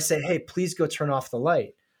 But if I say, hey, please go turn off the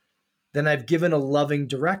light, then I've given a loving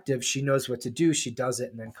directive. She knows what to do. She does it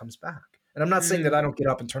and then comes back. And I'm not saying that I don't get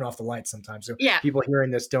up and turn off the light sometimes. So people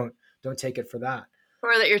hearing this don't take it for that.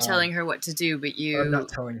 Or that you're telling her what to do, but I'm not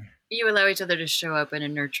telling her. You allow each other to show up in a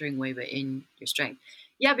nurturing way, but in your strength.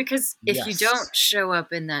 Yeah, because if you don't show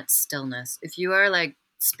up in that stillness, if you are like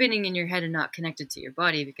spinning in your head and not connected to your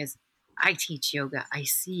body, because I teach yoga. I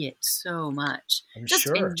see it so much, I'm just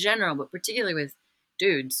in sure. general, but particularly with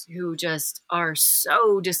dudes who just are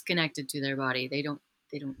so disconnected to their body. They don't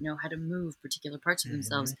know how to move particular parts of Hmm.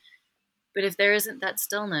 themselves. But if there isn't that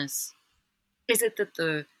stillness, is it that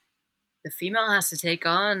the female has to take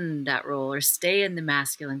on that role or stay in the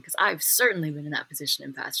masculine? Because I've certainly been in that position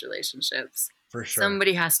in past relationships. For sure.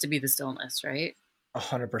 Somebody has to be the stillness, right?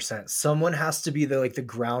 100%. Someone has to be the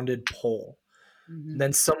grounded pole. Mm-hmm.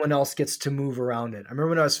 Then someone else gets to move around it. I remember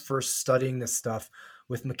when I was first studying this stuff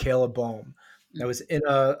with Michaela Boehm. I was in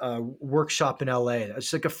a workshop in LA. It's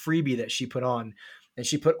just like a freebie that she put on. And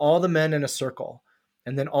she put all the men in a circle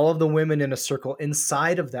and then all of the women in a circle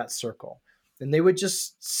inside of that circle. And they would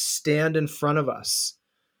just stand in front of us.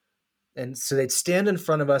 And so they'd stand in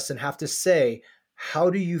front of us and have to say, how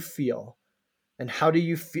do you feel? And how do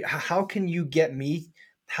you feel? How can you get me?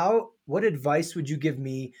 What advice would you give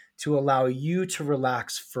me to allow you to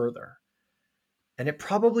relax further? And it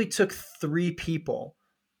probably took three people,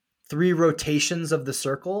 three rotations of the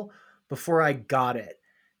circle before I got it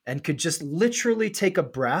and could just literally take a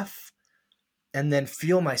breath and then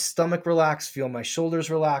feel my stomach relax, feel my shoulders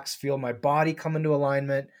relax, feel my body come into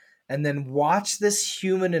alignment, and then watch this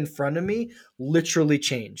human in front of me literally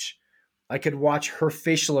change. I could watch her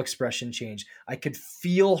facial expression change. I could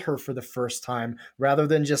feel her for the first time rather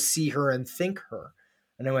than just see her and think her.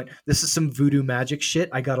 And I went, this is some voodoo magic shit.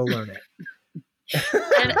 I got to learn it.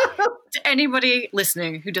 And to anybody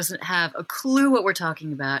listening who doesn't have a clue what we're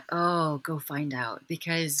talking about, oh, go find out,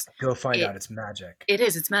 because Go find it out. It's magic.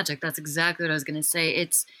 it's magic. That's exactly what I was going to say.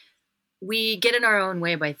 It's we get in our own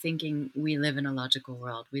way by thinking we live in a logical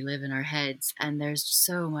world. We live in our heads, and there's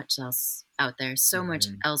so much else out there, so much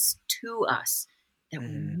Mm-hmm. else to us that we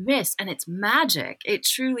Mm-hmm. miss, and it's magic. It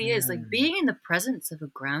truly is. Like Mm-hmm. being in the presence of a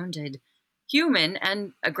grounded human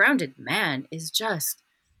and a grounded man is just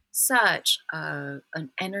such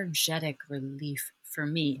an energetic relief for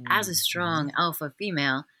me as a Mm-hmm. strong alpha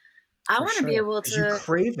female. I For want to be sure. able Because you to,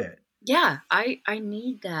 crave it. yeah, I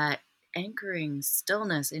need that anchoring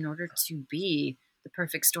stillness in order to be the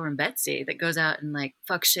perfect storm Betsy that goes out and like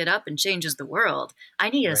fucks shit up and changes the world. I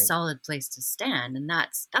need a Right. solid place to stand, and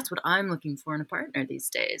that's what I'm looking for in a partner these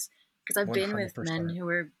days. Because I've been with men 100%. who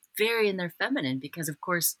are very in their feminine because of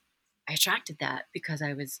course I attracted that because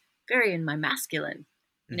I was very in my masculine,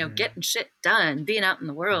 Mm-hmm. getting shit done, being out in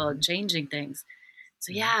the world, Mm-hmm. changing things.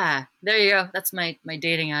 So Mm-hmm. yeah, there you go. That's my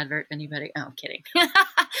dating advert. Anybody? Oh, I'm kidding.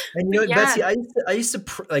 And you But know what, yeah. Betsy,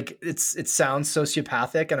 like it sounds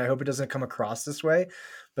sociopathic, and I hope it doesn't come across this way,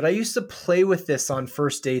 but I used to play with this on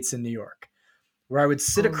first dates in New York, where I would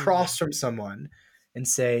sit Oh, across from someone and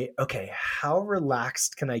say, okay, how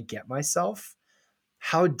relaxed can I get myself?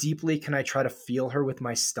 How deeply can I try to feel her with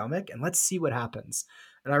my stomach? And let's see what happens.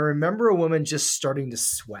 And I remember a woman just starting to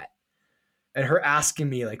sweat and her asking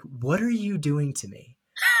me, like, what are you doing to me?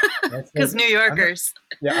 And I because said, New I'm not, Yorkers.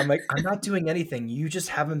 yeah, I'm like, I'm not doing anything. You just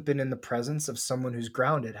haven't been in the presence of someone who's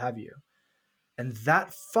grounded, have you? And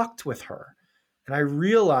that fucked with her. And I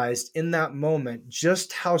realized in that moment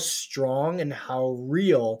just how strong and how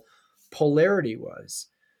real polarity was.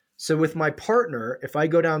 So with my partner, if I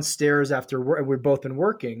go downstairs after work, and we've both been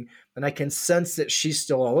working, and I can sense that she's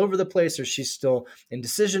still all over the place or she's still in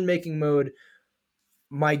decision making mode,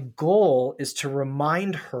 my goal is to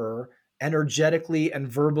remind her energetically and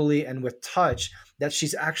verbally and with touch that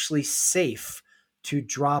she's actually safe to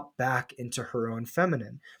drop back into her own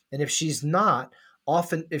feminine. And if she's not,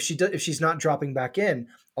 often if she's not dropping back in,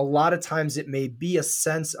 a lot of times it may be a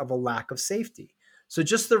sense of a lack of safety. So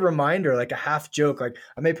just the reminder, like a half joke, like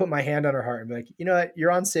I may put my hand on her heart and be like, you know what,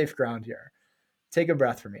 you're on safe ground here. Take a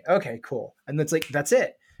breath for me. Okay, cool. And that's like that's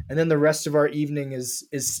it. And then the rest of our evening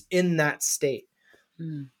is in that state.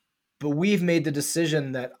 Mm, But we've made the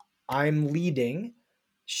decision that I'm leading.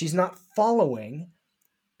 She's not following,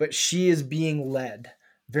 but she is being led.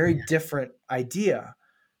 Very yeah. different idea.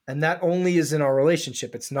 And that only is in our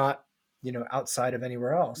relationship. It's not, outside of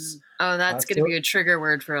anywhere else. Oh, that's going to So be a trigger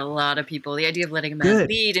word for a lot of people. The idea of letting a man good,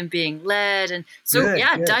 lead and being led. And so, good,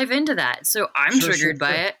 yeah, good. dive into that. So I'm Sure, sure, triggered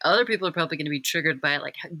by sure. it. Other people are probably going to be triggered by it.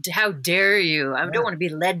 Like, how dare you? I don't Yeah. want to be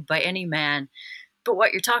led by any man. But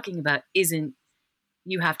what you're talking about isn't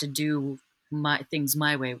you have to do my things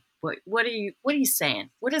my way. What are you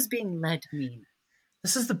saying? What does being led mean?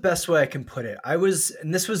 This is the best way I can put it.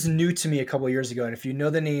 And this was new to me a couple of years ago. And if you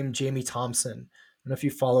know the name Jamie Thompson, I don't know if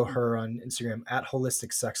you follow her on Instagram at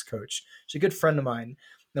Holistic Sex Coach. She's a good friend of mine.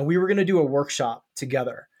 Now we were going to do a workshop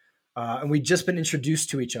together, and we'd just been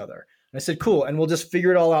introduced to each other. And I said, cool. And we'll just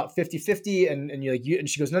figure it all out 50-50. And you're like, and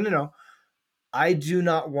she goes, no, no, no. I do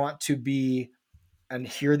not want to be and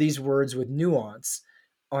hear these words with nuance.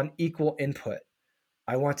 on equal input.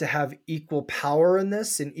 I want to have equal power in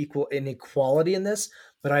this and equal inequality in this,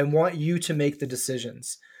 but I want you to make the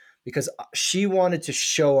decisions because she wanted to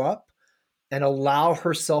show up and allow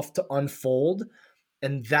herself to unfold.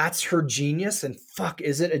 And that's her genius. And fuck,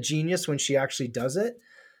 is it a genius when she actually does it?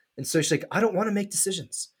 And so she's like, I don't want to make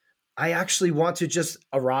decisions. I actually want to just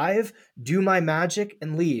arrive, do my magic,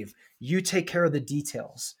 and leave. You take care of the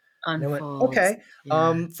details. And I went, Unfolds. okay.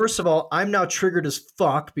 Yeah. First of all, I'm now triggered as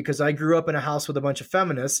fuck because I grew up in a house with a bunch of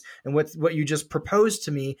feminists, and what you just proposed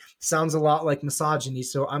to me sounds a lot like misogyny.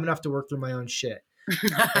 So I'm gonna have to work through my own shit.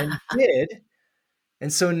 And did.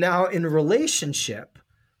 And so now in a relationship,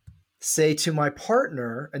 say to my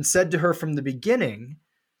partner and said to her from the beginning,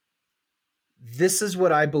 this is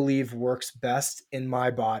what I believe works best in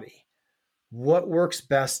my body. What works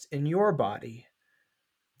best in your body?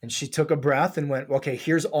 And she took a breath and went, okay,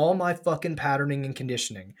 here's all my fucking patterning and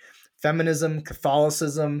conditioning. Feminism,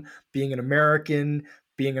 Catholicism, being an American,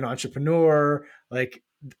 being an entrepreneur. Like,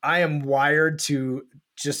 I am wired to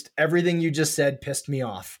just everything you just said pissed me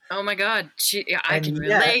off. Oh my God. I can And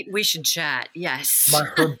yet, relate. We should chat. Yes.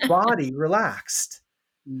 her body relaxed.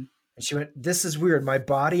 Mm. And she went, this is weird. My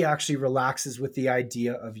body actually relaxes with the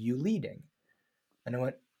idea of you leading. And I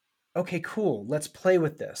went, okay, cool. Let's play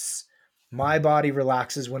with this. My body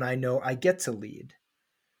relaxes when I know I get to lead.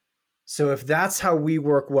 So if that's how we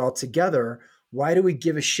work well together, why do we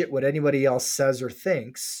give a shit what anybody else says or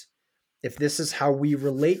thinks if this is how we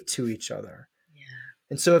relate to each other? Yeah.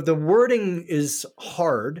 And so if the wording is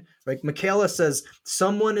hard, like Michaela says,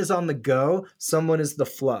 someone is on the go, someone is the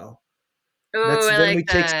flow. Oh, I Then like we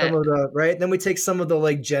take some that. of the right. Then we take some of the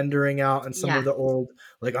like gendering out and some Yeah. of the old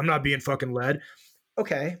like I'm not being fucking led.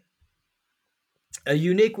 Okay, a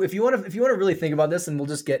unique. If you want to really think about this, and we'll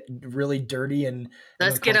just get really dirty and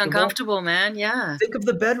Let's get uncomfortable. uncomfortable, man. Yeah. Think of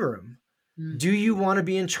the bedroom. Mm. Do you want to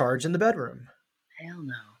be in charge in the bedroom? Hell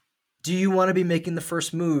no. Do you want to be making the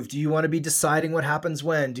first move? Do you want to be deciding what happens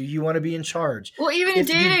when? Do you want to be in charge? Well, even in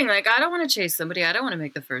dating, like I don't want to chase somebody. I don't want to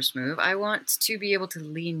make the first move. I want to be able to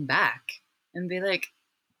lean back and be like,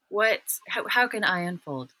 how can I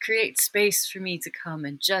unfold? Create space for me to come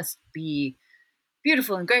and just be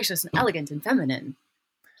beautiful and gracious and elegant and feminine.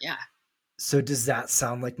 Yeah. So does that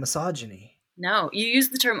sound like misogyny? No, you use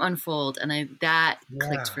the term unfold, and that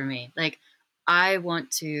clicked for me. Like, I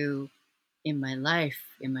want to, in my life,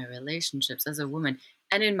 in my relationships as a woman,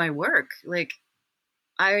 and in my work, like,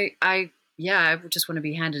 I just want to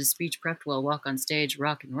be handed a speech, prepped well, walk on stage,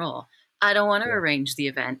 rock and roll. I don't want to arrange the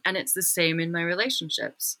event, and it's the same in my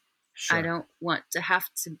relationships. Sure. I don't want to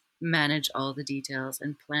have to manage all the details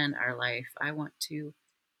and plan our life. I want to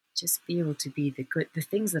just be able to be the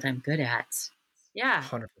things that I'm good at. Yeah.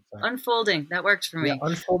 100%. Unfolding. That worked for me. Yeah,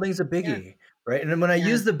 unfolding's a biggie, right? And when I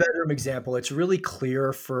use the bedroom example, it's really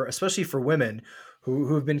clear for, especially for women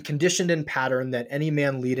who have been conditioned in pattern that any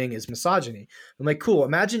man leading is misogyny. I'm like, cool.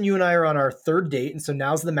 Imagine you and I are on our third date. And so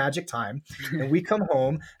now's the magic time. And we come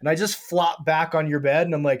home and I just flop back on your bed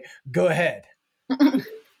and I'm like, go ahead.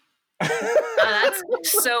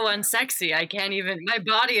 That's so unsexy. I can't even, my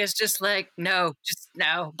body is just like, no,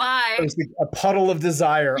 bye. There's a puddle of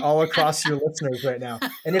desire all across your listeners right now.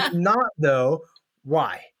 And if not, though,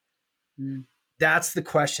 why? That's the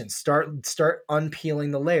question. Start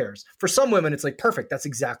unpeeling the layers. For some women, it's like, perfect. That's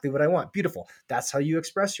exactly what I want. Beautiful. That's how you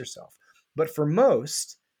express yourself. But for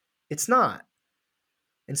most, it's not.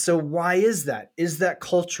 And so why is that? Is that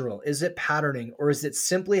cultural? Is it patterning? Or is it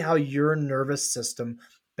simply how your nervous system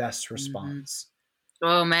best responds?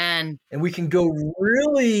 Oh, man. And we can go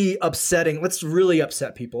really upsetting. Let's really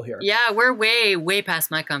upset people here. Yeah, we're way past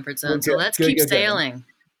my comfort zone. So let's keep sailing.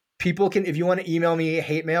 People can, if you want to email me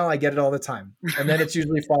hate mail, I get it all the time. And then it's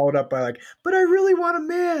usually followed up by like, but I really want a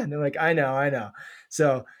man. And like, I know.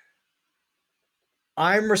 So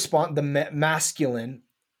the masculine,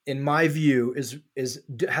 in my view,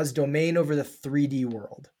 has domain over the 3D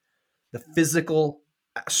world, the physical,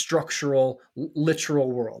 structural,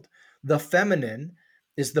 literal world. The feminine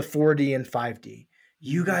is the 4D and 5D.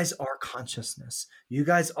 You guys are consciousness. You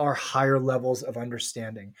guys are higher levels of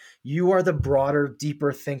understanding. You are the broader,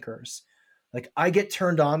 deeper thinkers. Like, I get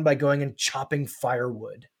turned on by going and chopping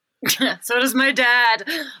firewood. So does my dad.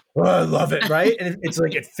 Oh, I love it, right? And it's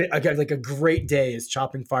like I got like a great day is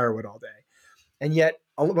chopping firewood all day. And yet,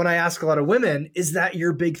 when I ask a lot of women, is that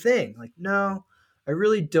your big thing? Like, no, I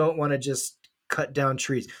really don't want to just cut down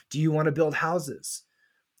trees. Do you want to build houses?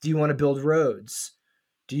 Do you want to build roads?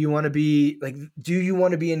 Do you want to be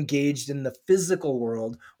engaged in the physical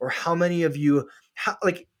world? Or how many of you,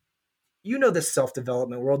 you know, the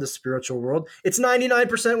self-development world, the spiritual world, it's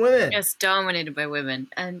 99% women. It's dominated by women.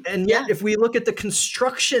 And And yet, yeah. if we look at the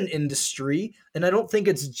construction industry, and I don't think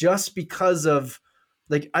it's just because of,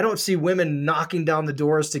 like, I don't see women knocking down the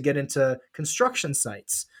doors to get into construction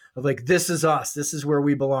sites of like, this is us, this is where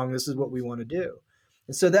we belong, this is what we want to do.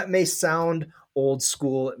 And so that may sound old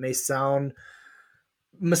school, it may sound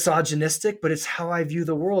misogynistic, but it's how I view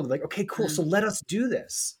the world. Like, okay, cool. Mm, So let us do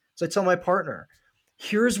this. So I tell my partner,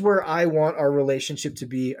 here's where I want our relationship to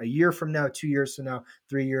be a year from now, 2 years from now,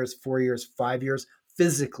 3 years, 4 years, 5 years,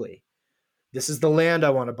 physically. This is the land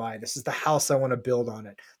I want to buy. This is the house I want to build on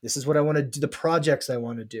it. This is what I want to do, the projects I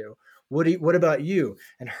want to do. What about you?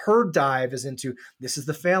 And her dive is into, this is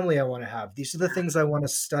the family I want to have. These are the things I want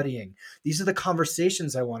us studying. These are the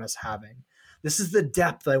conversations I want us having. This is the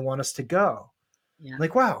depth I want us to go. yeah.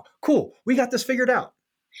 Like, wow, cool. We got this figured out.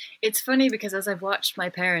 It's funny because as I've watched my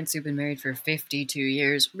parents, who've been married for 52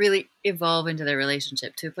 years, really evolve into their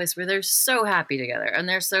relationship to a place where they're so happy together. And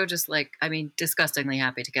they're so just like, I mean, disgustingly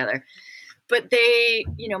happy together. But they,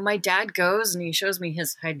 my dad goes and he shows me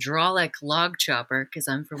his hydraulic log chopper because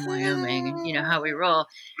I'm from Wyoming and you know how we roll.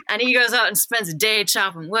 And he goes out and spends a day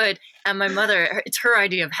chopping wood. And my mother, it's her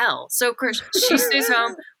idea of hell. So, of course, she stays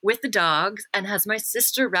home with the dogs and has my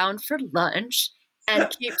sister round for lunch and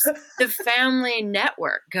keeps the family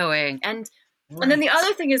network going. And then the Right.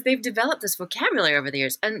 other thing is they've developed this vocabulary over the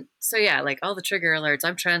years. And so, yeah, like all the trigger alerts,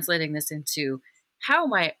 I'm translating this into how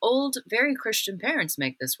my old, very Christian parents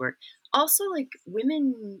make this work. Also, like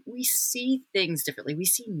women, we see things differently. We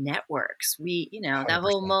see networks. That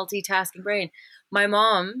whole 100%. multitasking brain. My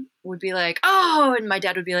mom would be like, oh, and my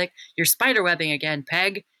dad would be like, you're spider webbing again,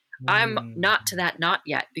 Peg. I'm Mm, not to that knot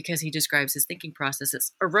yet because he describes his thinking process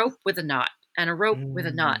as a rope with a knot and a rope with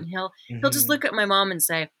a knot. mm, And he'll just mhm, look at my mom and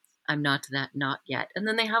say, I'm not to that knot yet. And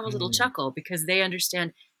then they have a little mm. chuckle because they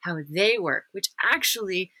understand how they work, which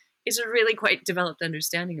actually is a really quite developed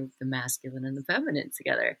understanding of the masculine and the feminine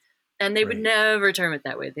together. And they would Right. never term it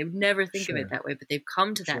that way. They would never think of it Sure. that way, but they've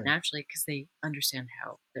come to that Sure. naturally because they understand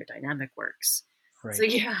how their dynamic works. So Right.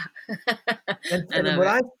 yeah, I And love what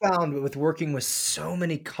it. I found with working with so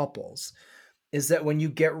many couples is that when you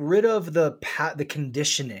get rid of the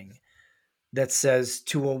conditioning that says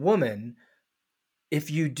to a woman,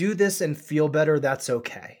 if you do this and feel better, that's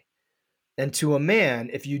okay. And to a man,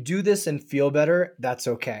 if you do this and feel better, that's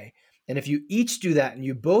okay. And if you each do that and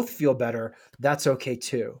you both feel better, that's okay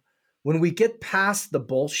too. When we get past the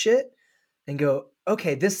bullshit and go,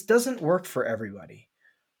 okay, this doesn't work for everybody,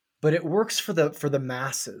 but it works for the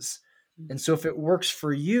masses. And so if it works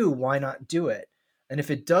for you, why not do it? And if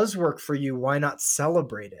it does work for you, why not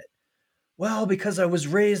celebrate it? Well, because I was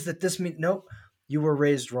raised that this means nope, you were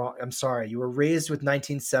raised wrong. I'm sorry. You were raised with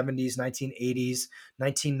 1970s, 1980s,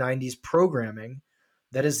 1990s programming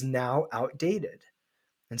that is now outdated.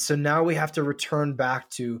 And so now we have to return back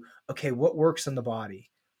to, okay, what works in the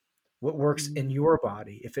body? What works in Mm, your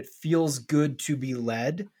body? If it feels good to be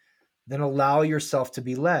led, then allow yourself to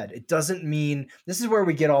be led. It doesn't mean, this is where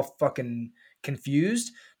we get all fucking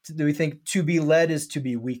confused. We think to be led is to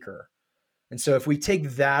be weaker. And so if we take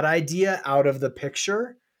that idea out of the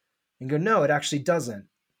picture and go, no, it actually doesn't.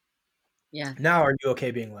 yeah, Now are you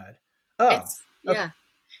okay being led? Oh, it's okay. yeah.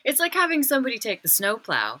 It's like having somebody take the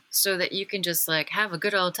snowplow so that you can just like have a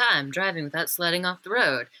good old time driving without sledding off the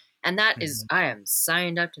road. And that is, Mhm, I am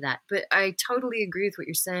signed up to that. But I totally agree with what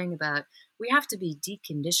you're saying about we have to be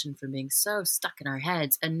deconditioned from being so stuck in our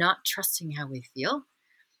heads and not trusting how we feel.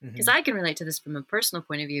 Because mhm, I can relate to this from a personal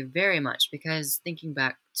point of view very much. Because thinking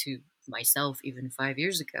back to myself even 5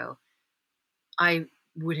 years ago, I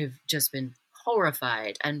would have just been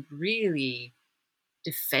horrified and really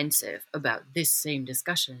defensive about this same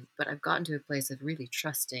discussion, but I've gotten to a place of really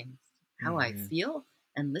trusting how I mhm, feel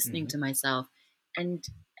and listening mhm. to myself and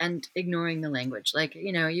and ignoring the language. Like,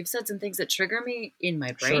 you've said some things that trigger me in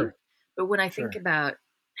my brain, Sure, but when I think sure. about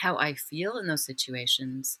how I feel in those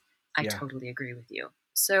situations, I Yeah, totally agree with you.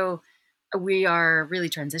 So we are really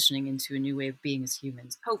transitioning into a new way of being as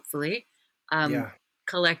humans, hopefully, um, yeah.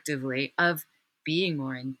 collectively, of being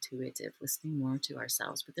more intuitive, listening more to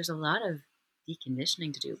ourselves. But there's a lot of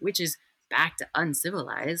deconditioning to do, which is back to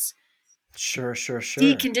uncivilized Sure, sure,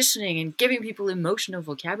 sure. deconditioning and giving people emotional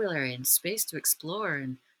vocabulary and space to explore.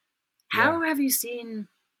 And Yeah. how have you seen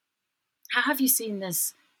how have you seen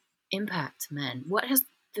this impact men? What has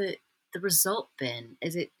the result been?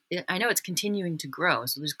 I know it's continuing to grow,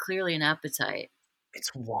 so there's clearly an appetite.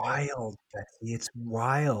 It's wild, Betsy. It's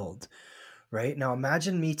wild, right? Now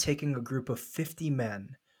imagine me taking a group of 50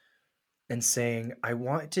 men and saying, I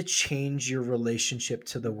want to change your relationship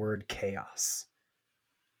to the word chaos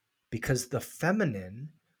because the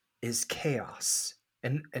feminine is chaos.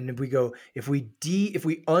 And we go, if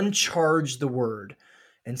we uncharge the word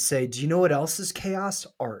and say, do you know what else is chaos?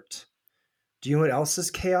 Art. Do you know what else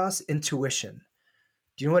is chaos? Intuition.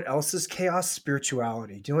 Do you know what else is chaos?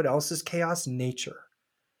 Spirituality. Do you know what else is chaos? Nature.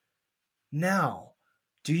 Now,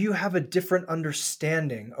 do you have a different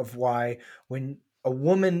understanding of why when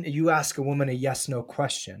you ask a woman a yes no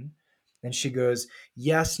question, and she goes,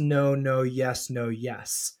 yes, no, no, yes, no,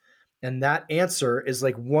 yes. And that answer is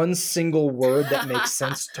like one single word that makes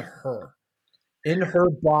sense to her in her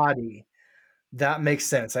body. That makes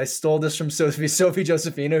sense. I stole this from Sophie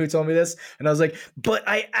Josephina, who told me this. And I was like, but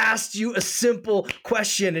I asked you a simple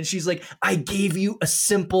question. And she's like, I gave you a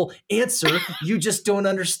simple answer. You just don't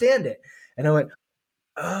understand it. And I went,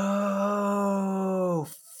 oh,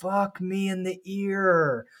 fuck me in the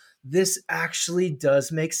ear. This actually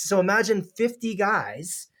does make sense. So imagine 50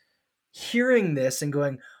 guys hearing this and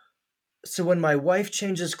going, so when my wife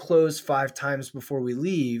changes clothes 5 times before we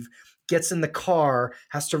leave, gets in the car,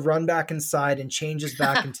 has to run back inside and changes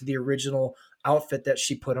back into the original outfit that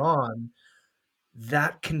she put on,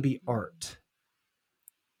 that can be art.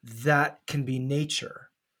 That can be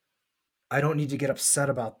nature. I don't need to get upset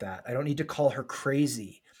about that. I don't need to call her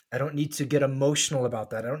crazy. I don't need to get emotional about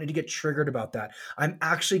that. I don't need to get triggered about that. I'm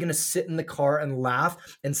actually going to sit in the car and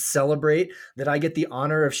laugh and celebrate that I get the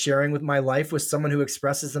honor of sharing with my life with someone who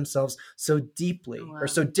expresses themselves so Oh, deeply or wow.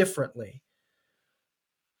 so differently.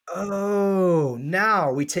 Oh,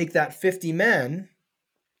 now we take that 50 men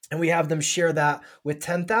and we have them share that with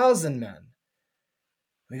 10,000 men.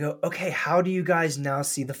 We go, okay, how do you guys now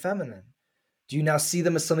see the feminine? Do you now see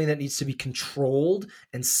them as something that needs to be controlled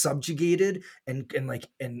and subjugated and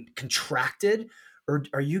contracted? Or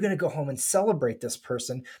are you going to go home and celebrate this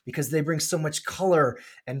person because they bring so much color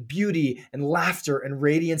and beauty and laughter and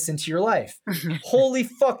radiance into your life? Holy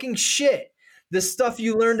fucking shit. The stuff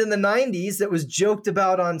you learned in the 90s that was joked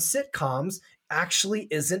about on sitcoms actually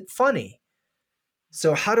isn't funny.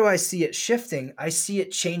 So how do I see it shifting? I see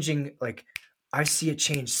it changing. Like, I see it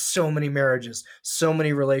change so many marriages, so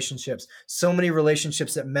many relationships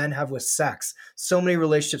that men have with sex, so many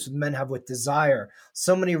relationships men have with desire,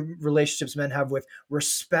 so many relationships men have with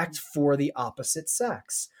respect for the opposite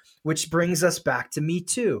sex, which brings us back to Me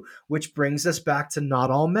Too, which brings us back to not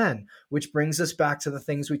all men, which brings us back to the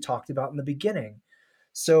things we talked about in the beginning.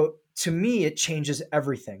 So to me, it changes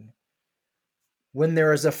everything when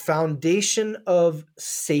there is a foundation of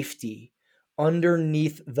safety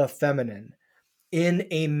underneath the feminine in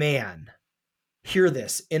a man. Hear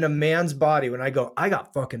this, in a man's body. When I go, I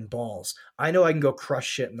got fucking balls. I know I can go crush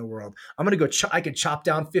shit in the world. I'm going to go, I could chop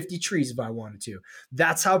down 50 trees if I wanted to.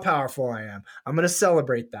 That's how powerful I am. I'm going to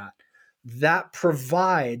celebrate that. That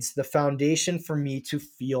provides the foundation for me to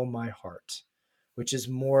feel my heart, which is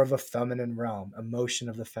more of a feminine realm, emotion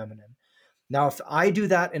of the feminine. Now, if I do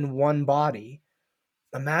that in one body,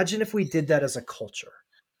 imagine if we did that as a culture.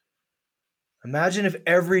 Imagine if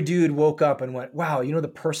every dude woke up and went, wow, you know, the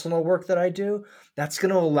personal work that I do, that's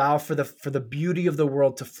going to allow for the beauty of the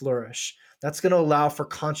world to flourish. That's going to allow for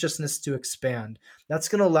consciousness to expand. That's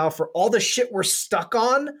going to allow for all the shit we're stuck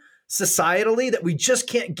on societally that we just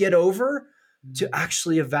can't get over to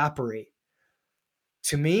actually evaporate.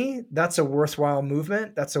 To me, that's a worthwhile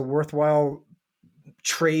movement. That's a worthwhile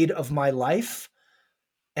trade of my life.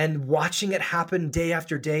 And watching it happen day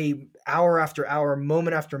after day, hour after hour,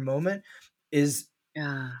 moment after moment is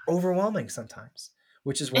Yeah. overwhelming sometimes,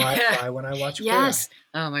 which is why I cry when I watch Queer Eye. Yes.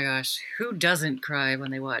 Oh my gosh. Who doesn't cry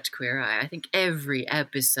when they watch Queer Eye? I think every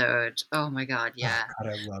episode. Oh my God. Oh Yeah.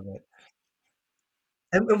 God, I love it.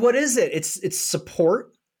 And what is it? It's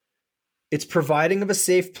support. It's providing of a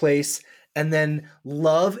safe place, and then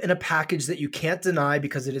love in a package that you can't deny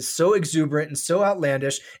because it is so exuberant and so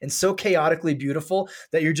outlandish and so chaotically beautiful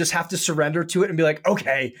that you just have to surrender to it and be like,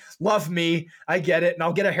 okay, love me. I get it. And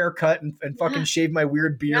I'll get a haircut and fucking Yeah. shave my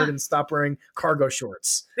weird beard Yeah. and stop wearing cargo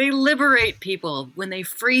shorts. They liberate people when they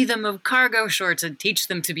free them of cargo shorts and teach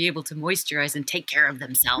them to be able to moisturize and take care of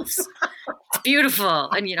themselves. It's beautiful.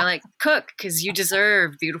 And, you know, like cook because you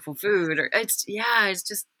deserve beautiful food. Or it's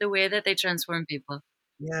just the way that they transform people.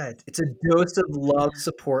 Yeah, it's a dose of love, Yeah.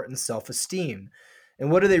 support, and self-esteem.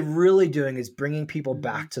 And what are they really doing is bringing people Mhm.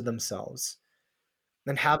 back to themselves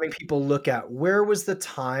and having people look at where was the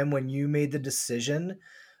time when you made the decision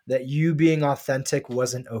that you being authentic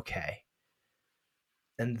wasn't okay.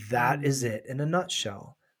 And that is Mm. it in a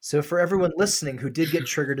nutshell. So for everyone listening who did get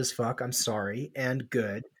triggered as fuck, I'm sorry and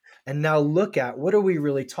good. And now look at what are we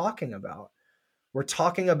really talking about? We're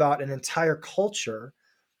talking about an entire culture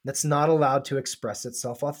that's not allowed to express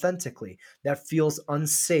itself authentically, that feels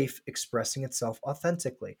unsafe expressing itself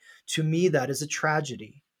authentically. To me, that is a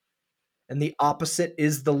tragedy. And the opposite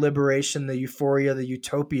is the liberation, the euphoria, the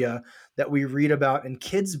utopia that we read about in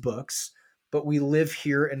kids' books, but we live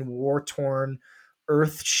here in war-torn,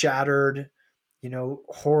 earth-shattered,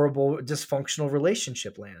 horrible, dysfunctional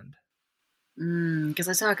relationship land. Because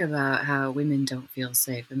I talk about how women don't feel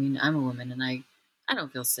safe. I mean, I'm a woman, and I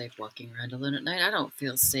don't feel safe walking around alone at night. I don't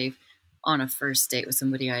feel safe on a first date with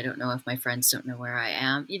somebody I don't know if my friends don't know where I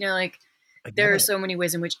am. Like I get there are it. so many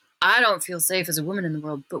ways in which I don't feel safe as a woman in the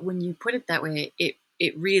world. But when you put it that way,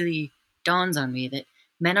 it really dawns on me that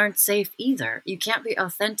men aren't safe either. You can't be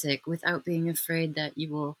authentic without being afraid that you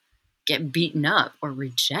will get beaten up or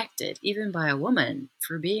rejected, even by a woman,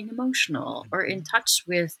 for being emotional or in touch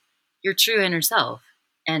with your true inner self.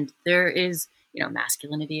 And there is,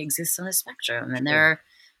 masculinity exists on a spectrum, and there Sure. are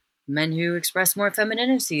men who express more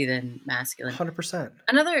femininity than masculine. 100%.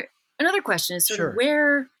 Another question is sort of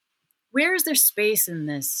Sure. where is there space in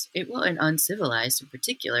this, well, in Uncivilized in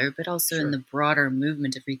particular, but also in the Sure. broader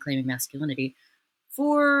movement of reclaiming masculinity,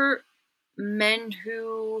 for men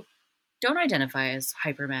who don't identify as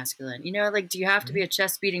hyper masculine? Like, do you have to be Mhm. a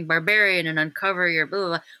chest beating barbarian and uncover your blah, blah,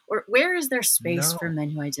 blah? Or where is there space for No.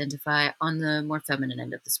 men who identify on the more feminine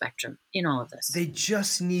end of the spectrum in all of this? They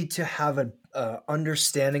just need to have a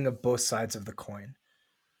understanding of both sides of the coin.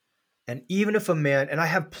 And even if a man, and I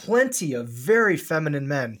have plenty of very feminine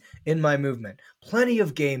men in my movement, plenty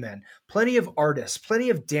of gay men, plenty of artists, plenty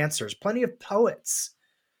of dancers, plenty of poets,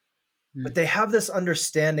 but Mm. they have this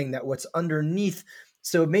understanding that what's underneath,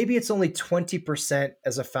 so maybe it's only 20%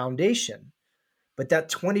 as a foundation, but that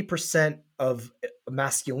 20% of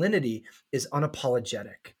masculinity is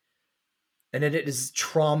unapologetic. And it is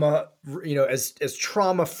trauma, as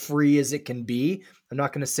trauma free as it can be. I'm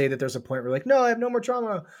not going to say that there's a point where like, no, I have no more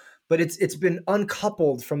trauma, but it's been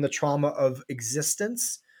uncoupled from the trauma of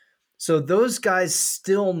existence. So those guys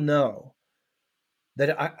still know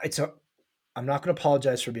that I'm not going to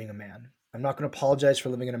apologize for being a man. I'm not going to apologize for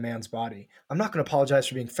living in a man's body. I'm not going to apologize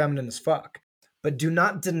for being feminine as fuck. But do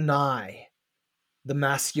not deny the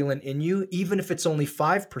masculine in you, even if it's only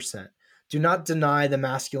 5%. Do not deny the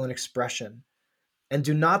masculine expression, and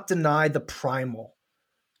do not deny the primal.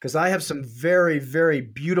 Because I have some very, very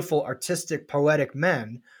beautiful, artistic, poetic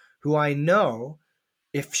men who I know,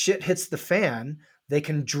 if shit hits the fan, they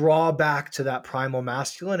can draw back to that primal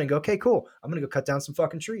masculine and go, okay, cool. I'm going to go cut down some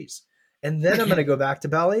fucking trees. And then I'm going to go back to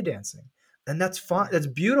ballet dancing. And that's fine. That's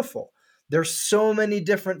beautiful. There's so many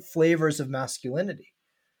different flavors of masculinity.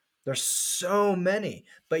 There's so many,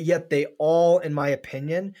 but yet they all, in my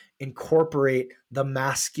opinion, incorporate the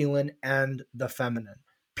masculine and the feminine.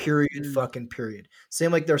 Period. Mm. Fucking period.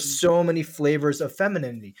 Same like there's Mm. so many flavors of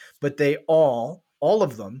femininity, but they all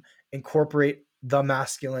of them incorporate the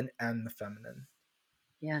masculine and the feminine.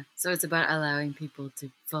 Yeah. So it's about allowing people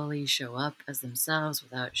to fully show up as themselves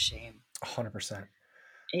without shame. 100%.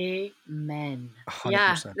 Amen.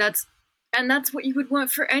 Yeah, 100%. that's what you would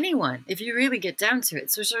want for anyone if you really get down to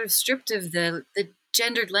it. So sort of stripped of the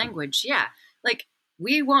gendered language. Yeah. Like,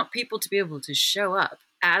 we want people to be able to show up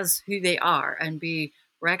as who they are and be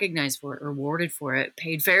recognized for it, rewarded for it,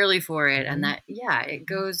 paid fairly for it, and Mhm. that, yeah, it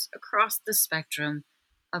goes across the spectrum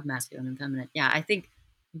of masculine and feminine. Yeah, I think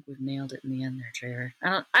we've nailed it in the end there, Traver.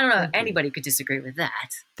 I don't know if Thank you. anybody could disagree with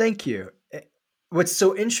that. Thank you. What's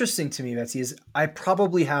so interesting to me, Betsy, is I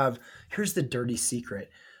probably have, here's the dirty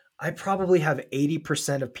secret. I probably have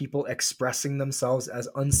 80% of people expressing themselves as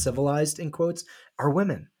uncivilized, in quotes, are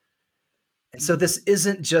women. And so Mm. this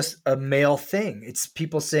isn't just a male thing. It's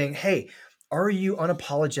people saying, hey, are you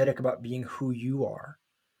unapologetic about being who you are?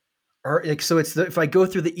 Or like, so if I go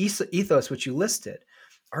through the ethos which you listed,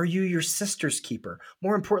 are you your sister's keeper?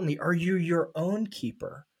 More importantly, are you your own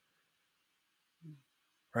keeper?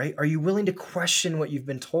 Right? Are you willing to question what you've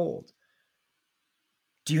been told?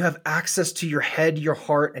 Do you have access to your head, your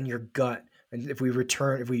heart, and your gut? And if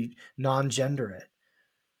we non-gender it,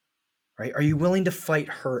 right? Are you willing to fight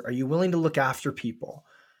hurt? Are you willing to look after people?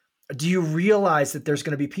 Do you realize that there's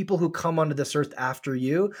going to be people who come onto this earth after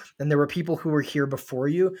you, and there were people who were here before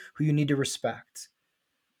you who you need to respect?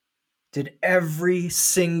 Did every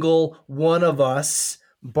single one of us,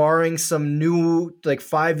 barring some new, like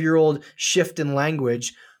 5-year-old shift in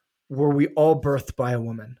language, were we all birthed by a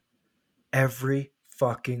woman? Every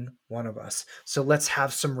fucking one of us. So let's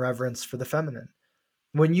have some reverence for the feminine.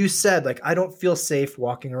 When you said, like, I don't feel safe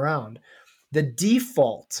walking around, the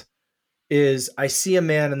default is I see a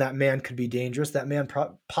man and that man could be dangerous. That man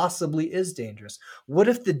possibly is dangerous. What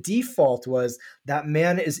if the default was that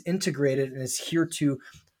man is integrated and is here to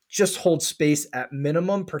just hold space at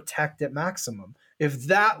minimum, protect at maximum? If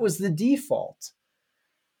that was the default,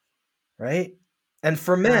 right? And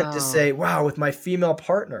for men to Oh. say, wow, with my female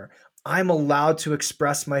partner, I'm allowed to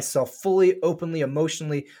express myself fully, openly,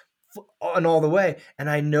 emotionally, and all the way. And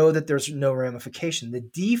I know that there's no ramification. The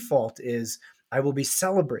default is I will be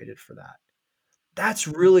celebrated for that. That's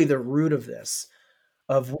really the root of this,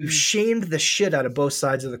 of we've Mm. shamed the shit out of both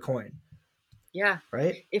sides of the coin, Yeah.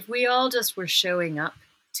 right? If we all just were showing up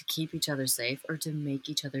to keep each other safe or to make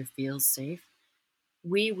each other feel safe,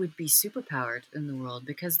 we would be superpowered in the world,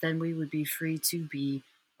 because then we would be free to be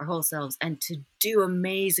our whole selves and to do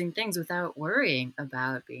amazing things without worrying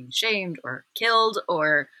about being shamed or killed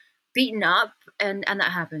or beaten up. And that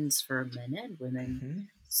happens for men and women.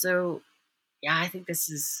 Mhm. So yeah, I think this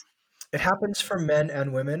is It happens for men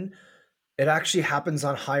and women. It actually happens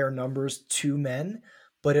on higher numbers to men,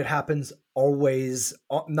 but it happens always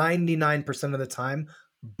 99% of the time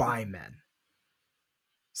by men.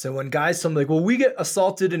 So when guys tell me like, well, we get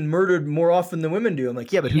assaulted and murdered more often than women do, I'm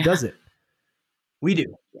like, yeah, but who yeah. does it? We do,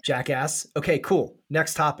 jackass. Okay, cool.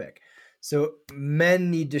 Next topic. So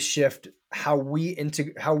men need to shift how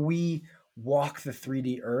we walk the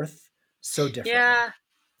 3D earth so differently. Yeah.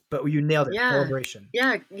 But you nailed it. Yeah. Celebration.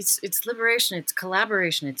 Yeah, it's liberation, it's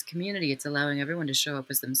collaboration, it's community, it's allowing everyone to show up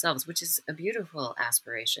as themselves, which is a beautiful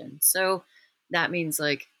aspiration. So that means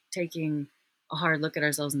like taking a hard look at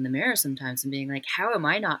ourselves in the mirror sometimes and being like, how am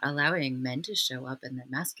I not allowing men to show up in their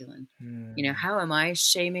masculine? You know, Hmm. how am I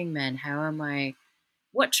shaming men? How am I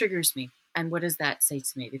what triggers me? And what does that say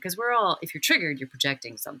to me? Because we're all, if you're triggered, you're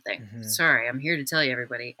projecting something. Hmm. Sorry, I'm here to tell you,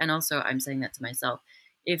 everybody. And also, I'm saying that to myself.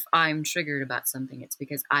 If I'm triggered about something, it's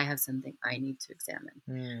because I have something I need to examine.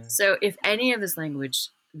 Hmm. So, if any of this language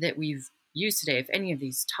that we've used today, if any of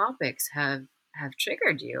these topics have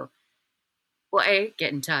triggered you, well, A,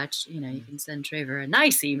 get in touch. You know, you can send Traver a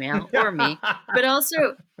nice email or me, but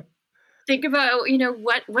also think about, you know,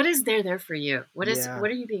 what is there for you, Yeah,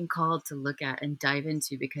 what are you being called to look at and dive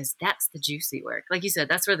into, because that's the juicy work, like you said,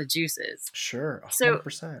 that's where the juice is. sure. So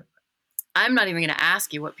 100%. I'm not even going to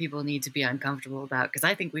ask you what people need to be uncomfortable about, because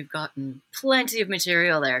I think we've gotten plenty of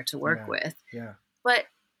material there to work Yeah. with. Yeah. But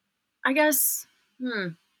I guess,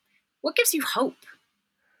 what gives you hope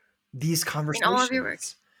These in all of your work?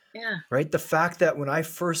 conversations, Yeah. right? The fact that when I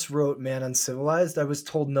first wrote Man Uncivilized, I was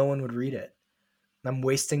told no one would read it. I'm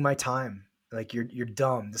wasting my time. Like you're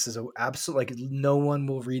dumb. This is a absolute like no one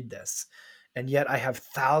will read this. And yet I have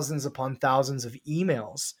thousands upon thousands of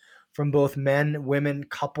emails from both men, women,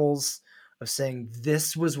 couples of saying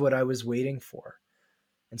this was what I was waiting for.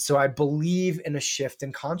 And so I believe in a shift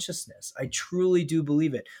in consciousness. I truly do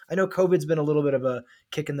believe it. I know COVID's been a little bit of a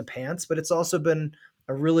kick in the pants, but it's also been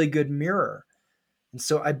a really good mirror. And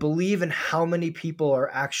so I believe in how many people are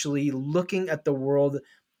actually looking at the world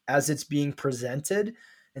as it's being presented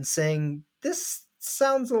and saying, this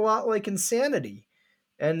sounds a lot like insanity.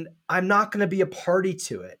 And I'm not going to be a party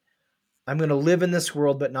to it. I'm going to live in this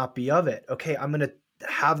world, but not be of it. Okay, I'm going to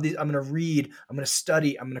have these, I'm going to read, I'm going to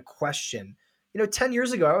study, I'm going to question. 10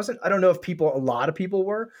 years ago, I don't know if a lot of people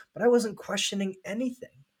were, but I wasn't questioning anything.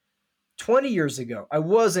 20 years ago, I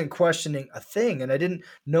wasn't questioning a thing, and I didn't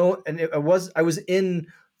know. And I was in,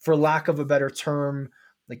 for lack of a better term,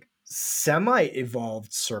 like semi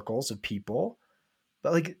evolved circles of people,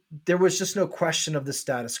 but like there was just no question of the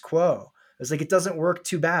status quo. It's like, it doesn't work,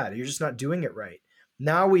 too bad. You're just not doing it right.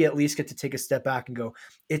 Now we at least get to take a step back and go,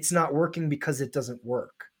 it's not working because it doesn't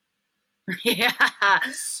work. Yeah. But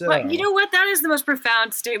you So, know what? That is the most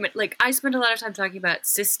profound statement. Like, I spend a lot of time talking about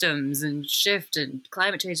systems and shift and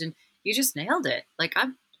climate change, and you just nailed it. Like,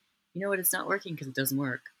 you know what? It's not working because it doesn't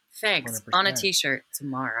work. Thanks. On a 100%. t-shirt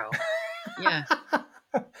tomorrow. Yeah.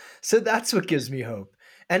 So that's what gives me hope.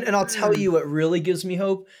 And I'll tell Mm. you what really gives me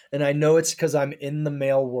hope. And I know it's because I'm in the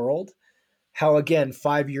male world. How, again,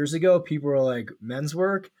 5 years ago, people were like, men's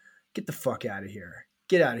work? Get the fuck out of here.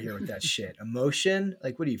 Get out of here with that shit. Emotion?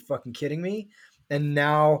 Like, what are you fucking kidding me? And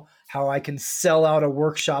now, how I can sell out a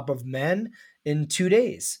workshop of men in 2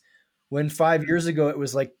 days. When 5 years ago, it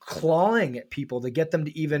was like clawing at people to get them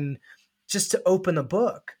to even just to open a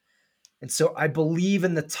book. And so I believe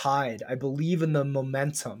in the tide. I believe in the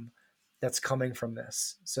momentum that's coming from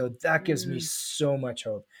this. So that gives me Mm. so much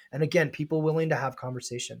hope. And again, people willing to have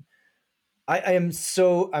conversation. I'm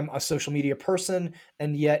a social media person,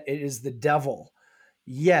 and yet it is the devil.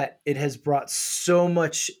 Yet it has brought so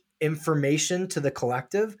much information to the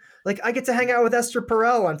collective. Like I get to hang out with Esther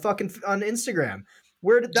Perel on Instagram.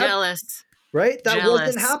 Where did that, Jealous. right? That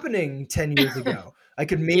wasn't Jealous. happening 10 years ago. I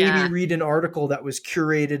could maybe Yeah. read an article that was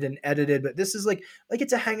curated and edited, but this is like I get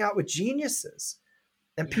to hang out with geniuses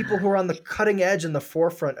and people Yeah. who are on the cutting edge and the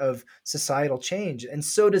forefront of societal change. And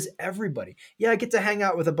so does everybody. Yeah, I get to hang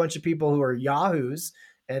out with a bunch of people who are yahoos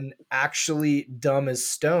and actually dumb as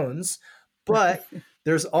stones, but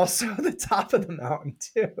there's also the top of the mountain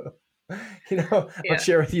too. I'll Yeah.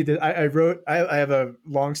 share with you that I have a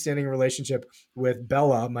long-standing relationship with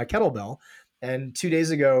Bella, my kettlebell. And 2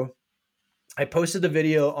 days ago, I posted a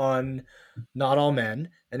video on Not All Men,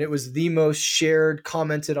 and it was the most shared,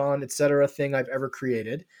 commented on, etc. thing I've ever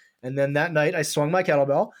created. And then that night, I swung my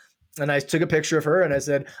kettlebell, and I took a picture of her, and I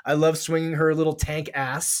said, "I love swinging her little tank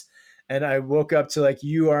ass." And I woke up to like,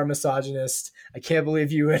 "You are a misogynist. I can't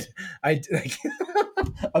believe you would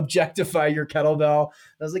objectify your kettlebell."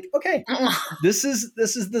 I was like, "Okay, this is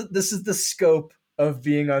the scope of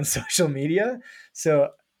being on social media."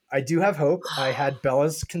 So I do have hope. I had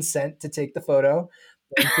Bella's consent to take the photo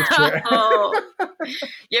and to share. Oh,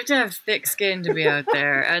 you have to have thick skin to be out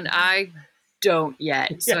there, and I don't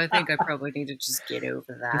yet. So Yeah. I think I probably need to just get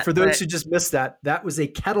over And that. for those who just missed that was a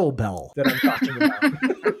kettlebell that I'm talking about.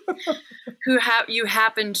 You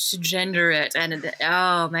happened to gender it, and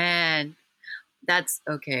oh man, that's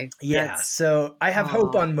okay. Yeah. So I have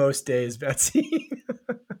hope on most days, Betsy.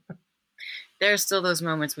 There's still those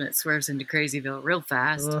moments when it swerves into Crazyville real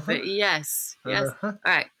fast. But yes. All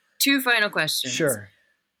right. 2 final questions. Sure.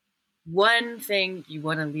 One thing you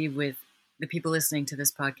want to leave with the people listening to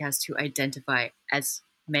this podcast who identify as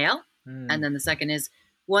male. And then the second is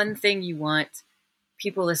one thing you want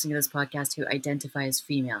people listening to this podcast who identify as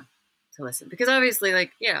female to listen. Because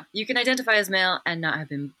obviously, you can identify as male and not have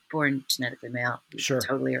been born genetically male. Sure.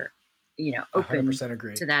 Totally are, open 100%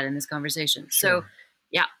 agree to that in this conversation. Sure. So,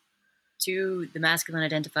 yeah. To the masculine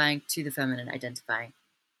identifying, to the feminine identifying.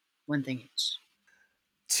 One thing each.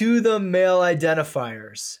 To the male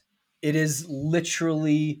identifiers, it is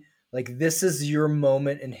literally like, this is your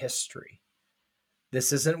moment in history.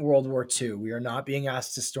 This isn't World War II. We are not being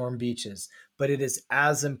asked to storm beaches, but it is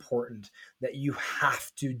as important that you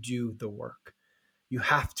have to do the work. You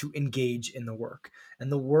have to engage in the work.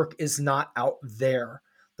 And the work is not out there.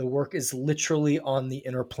 The work is literally on the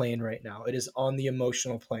inner plane right now. It is on the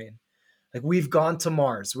emotional plane. Like, we've gone to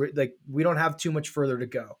Mars. We don't have too much further to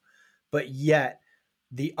go. But yet,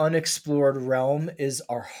 the unexplored realm is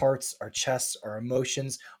our hearts, our chests, our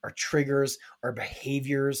emotions, our triggers, our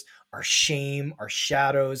behaviors, our shame, our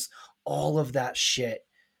shadows. All of that shit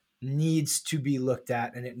needs to be looked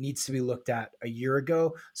at, and it needs to be looked at a year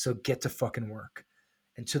ago. So get to fucking work.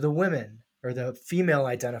 And to the women, or the female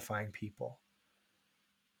identifying people,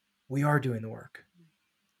 we are doing the work.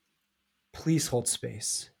 Please hold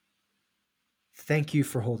space. Thank you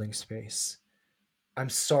for holding space. I'm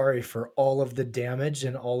sorry for all of the damage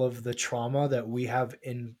and all of the trauma that we have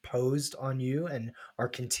imposed on you and are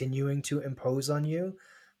continuing to impose on you.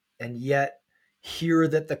 And yet, hear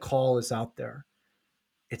that the call is out there.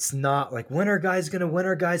 It's not like, when are guys going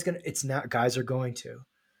to, it's not, guys are going to.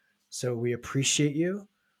 So we appreciate you.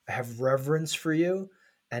 I have reverence for you.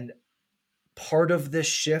 And part of this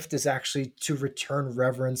shift is actually to return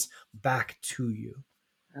reverence back to you.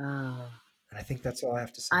 Oh. And I think that's all I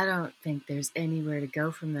have to say. I don't think there's anywhere to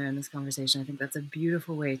go from there in this conversation. I think that's a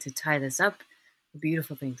beautiful way to tie this up, a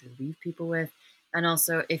beautiful thing to leave people with. And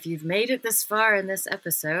also, if you've made it this far in this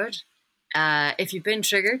episode, if you've been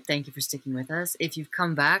triggered, thank you for sticking with us. If you've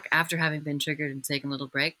come back after having been triggered and taken a little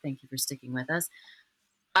break, thank you for sticking with us.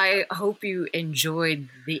 I hope you enjoyed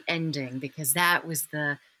the ending, because that was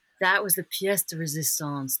the pièce de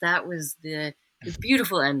résistance. That was the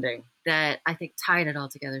beautiful ending that I think tied it all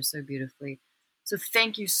together so beautifully. So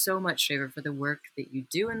thank you so much, Traver, for the work that you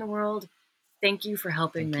do in the world. Thank you for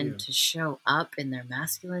helping men to show up in their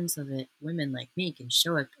masculine so that women like me can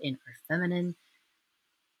show up in our feminine.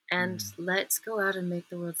 And let's go out and make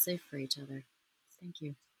the world safe for each other. Thank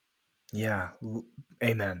you. Yeah.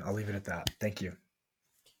 Amen. I'll leave it at that. Thank you.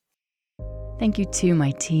 Thank you to my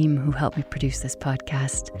team who helped me produce this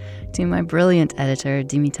podcast, to my brilliant editor,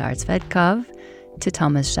 Dimitar Tsvedkov, to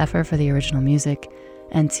Thomas Scheffer for the original music,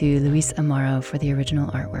 and to Luis Amaro for the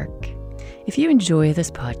original artwork. If you enjoy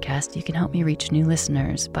this podcast, you can help me reach new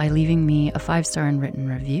listeners by leaving me a 5-star and written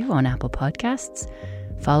review on Apple Podcasts,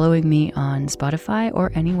 following me on Spotify,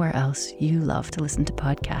 or anywhere else you love to listen to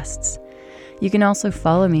podcasts. You can also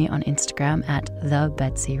follow me on Instagram at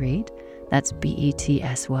 @TheBetsyReed. That's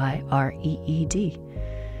BETSYREED.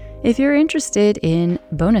 If you're interested in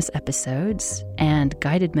bonus episodes and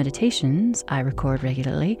guided meditations I record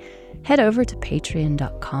regularly, head over to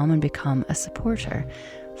patreon.com and become a supporter.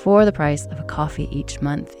 For the price of a coffee each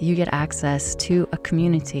month, you get access to a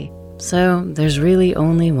community. So there's really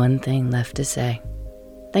only one thing left to say.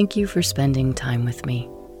 Thank you for spending time with me.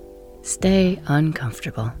 Stay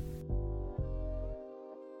uncomfortable.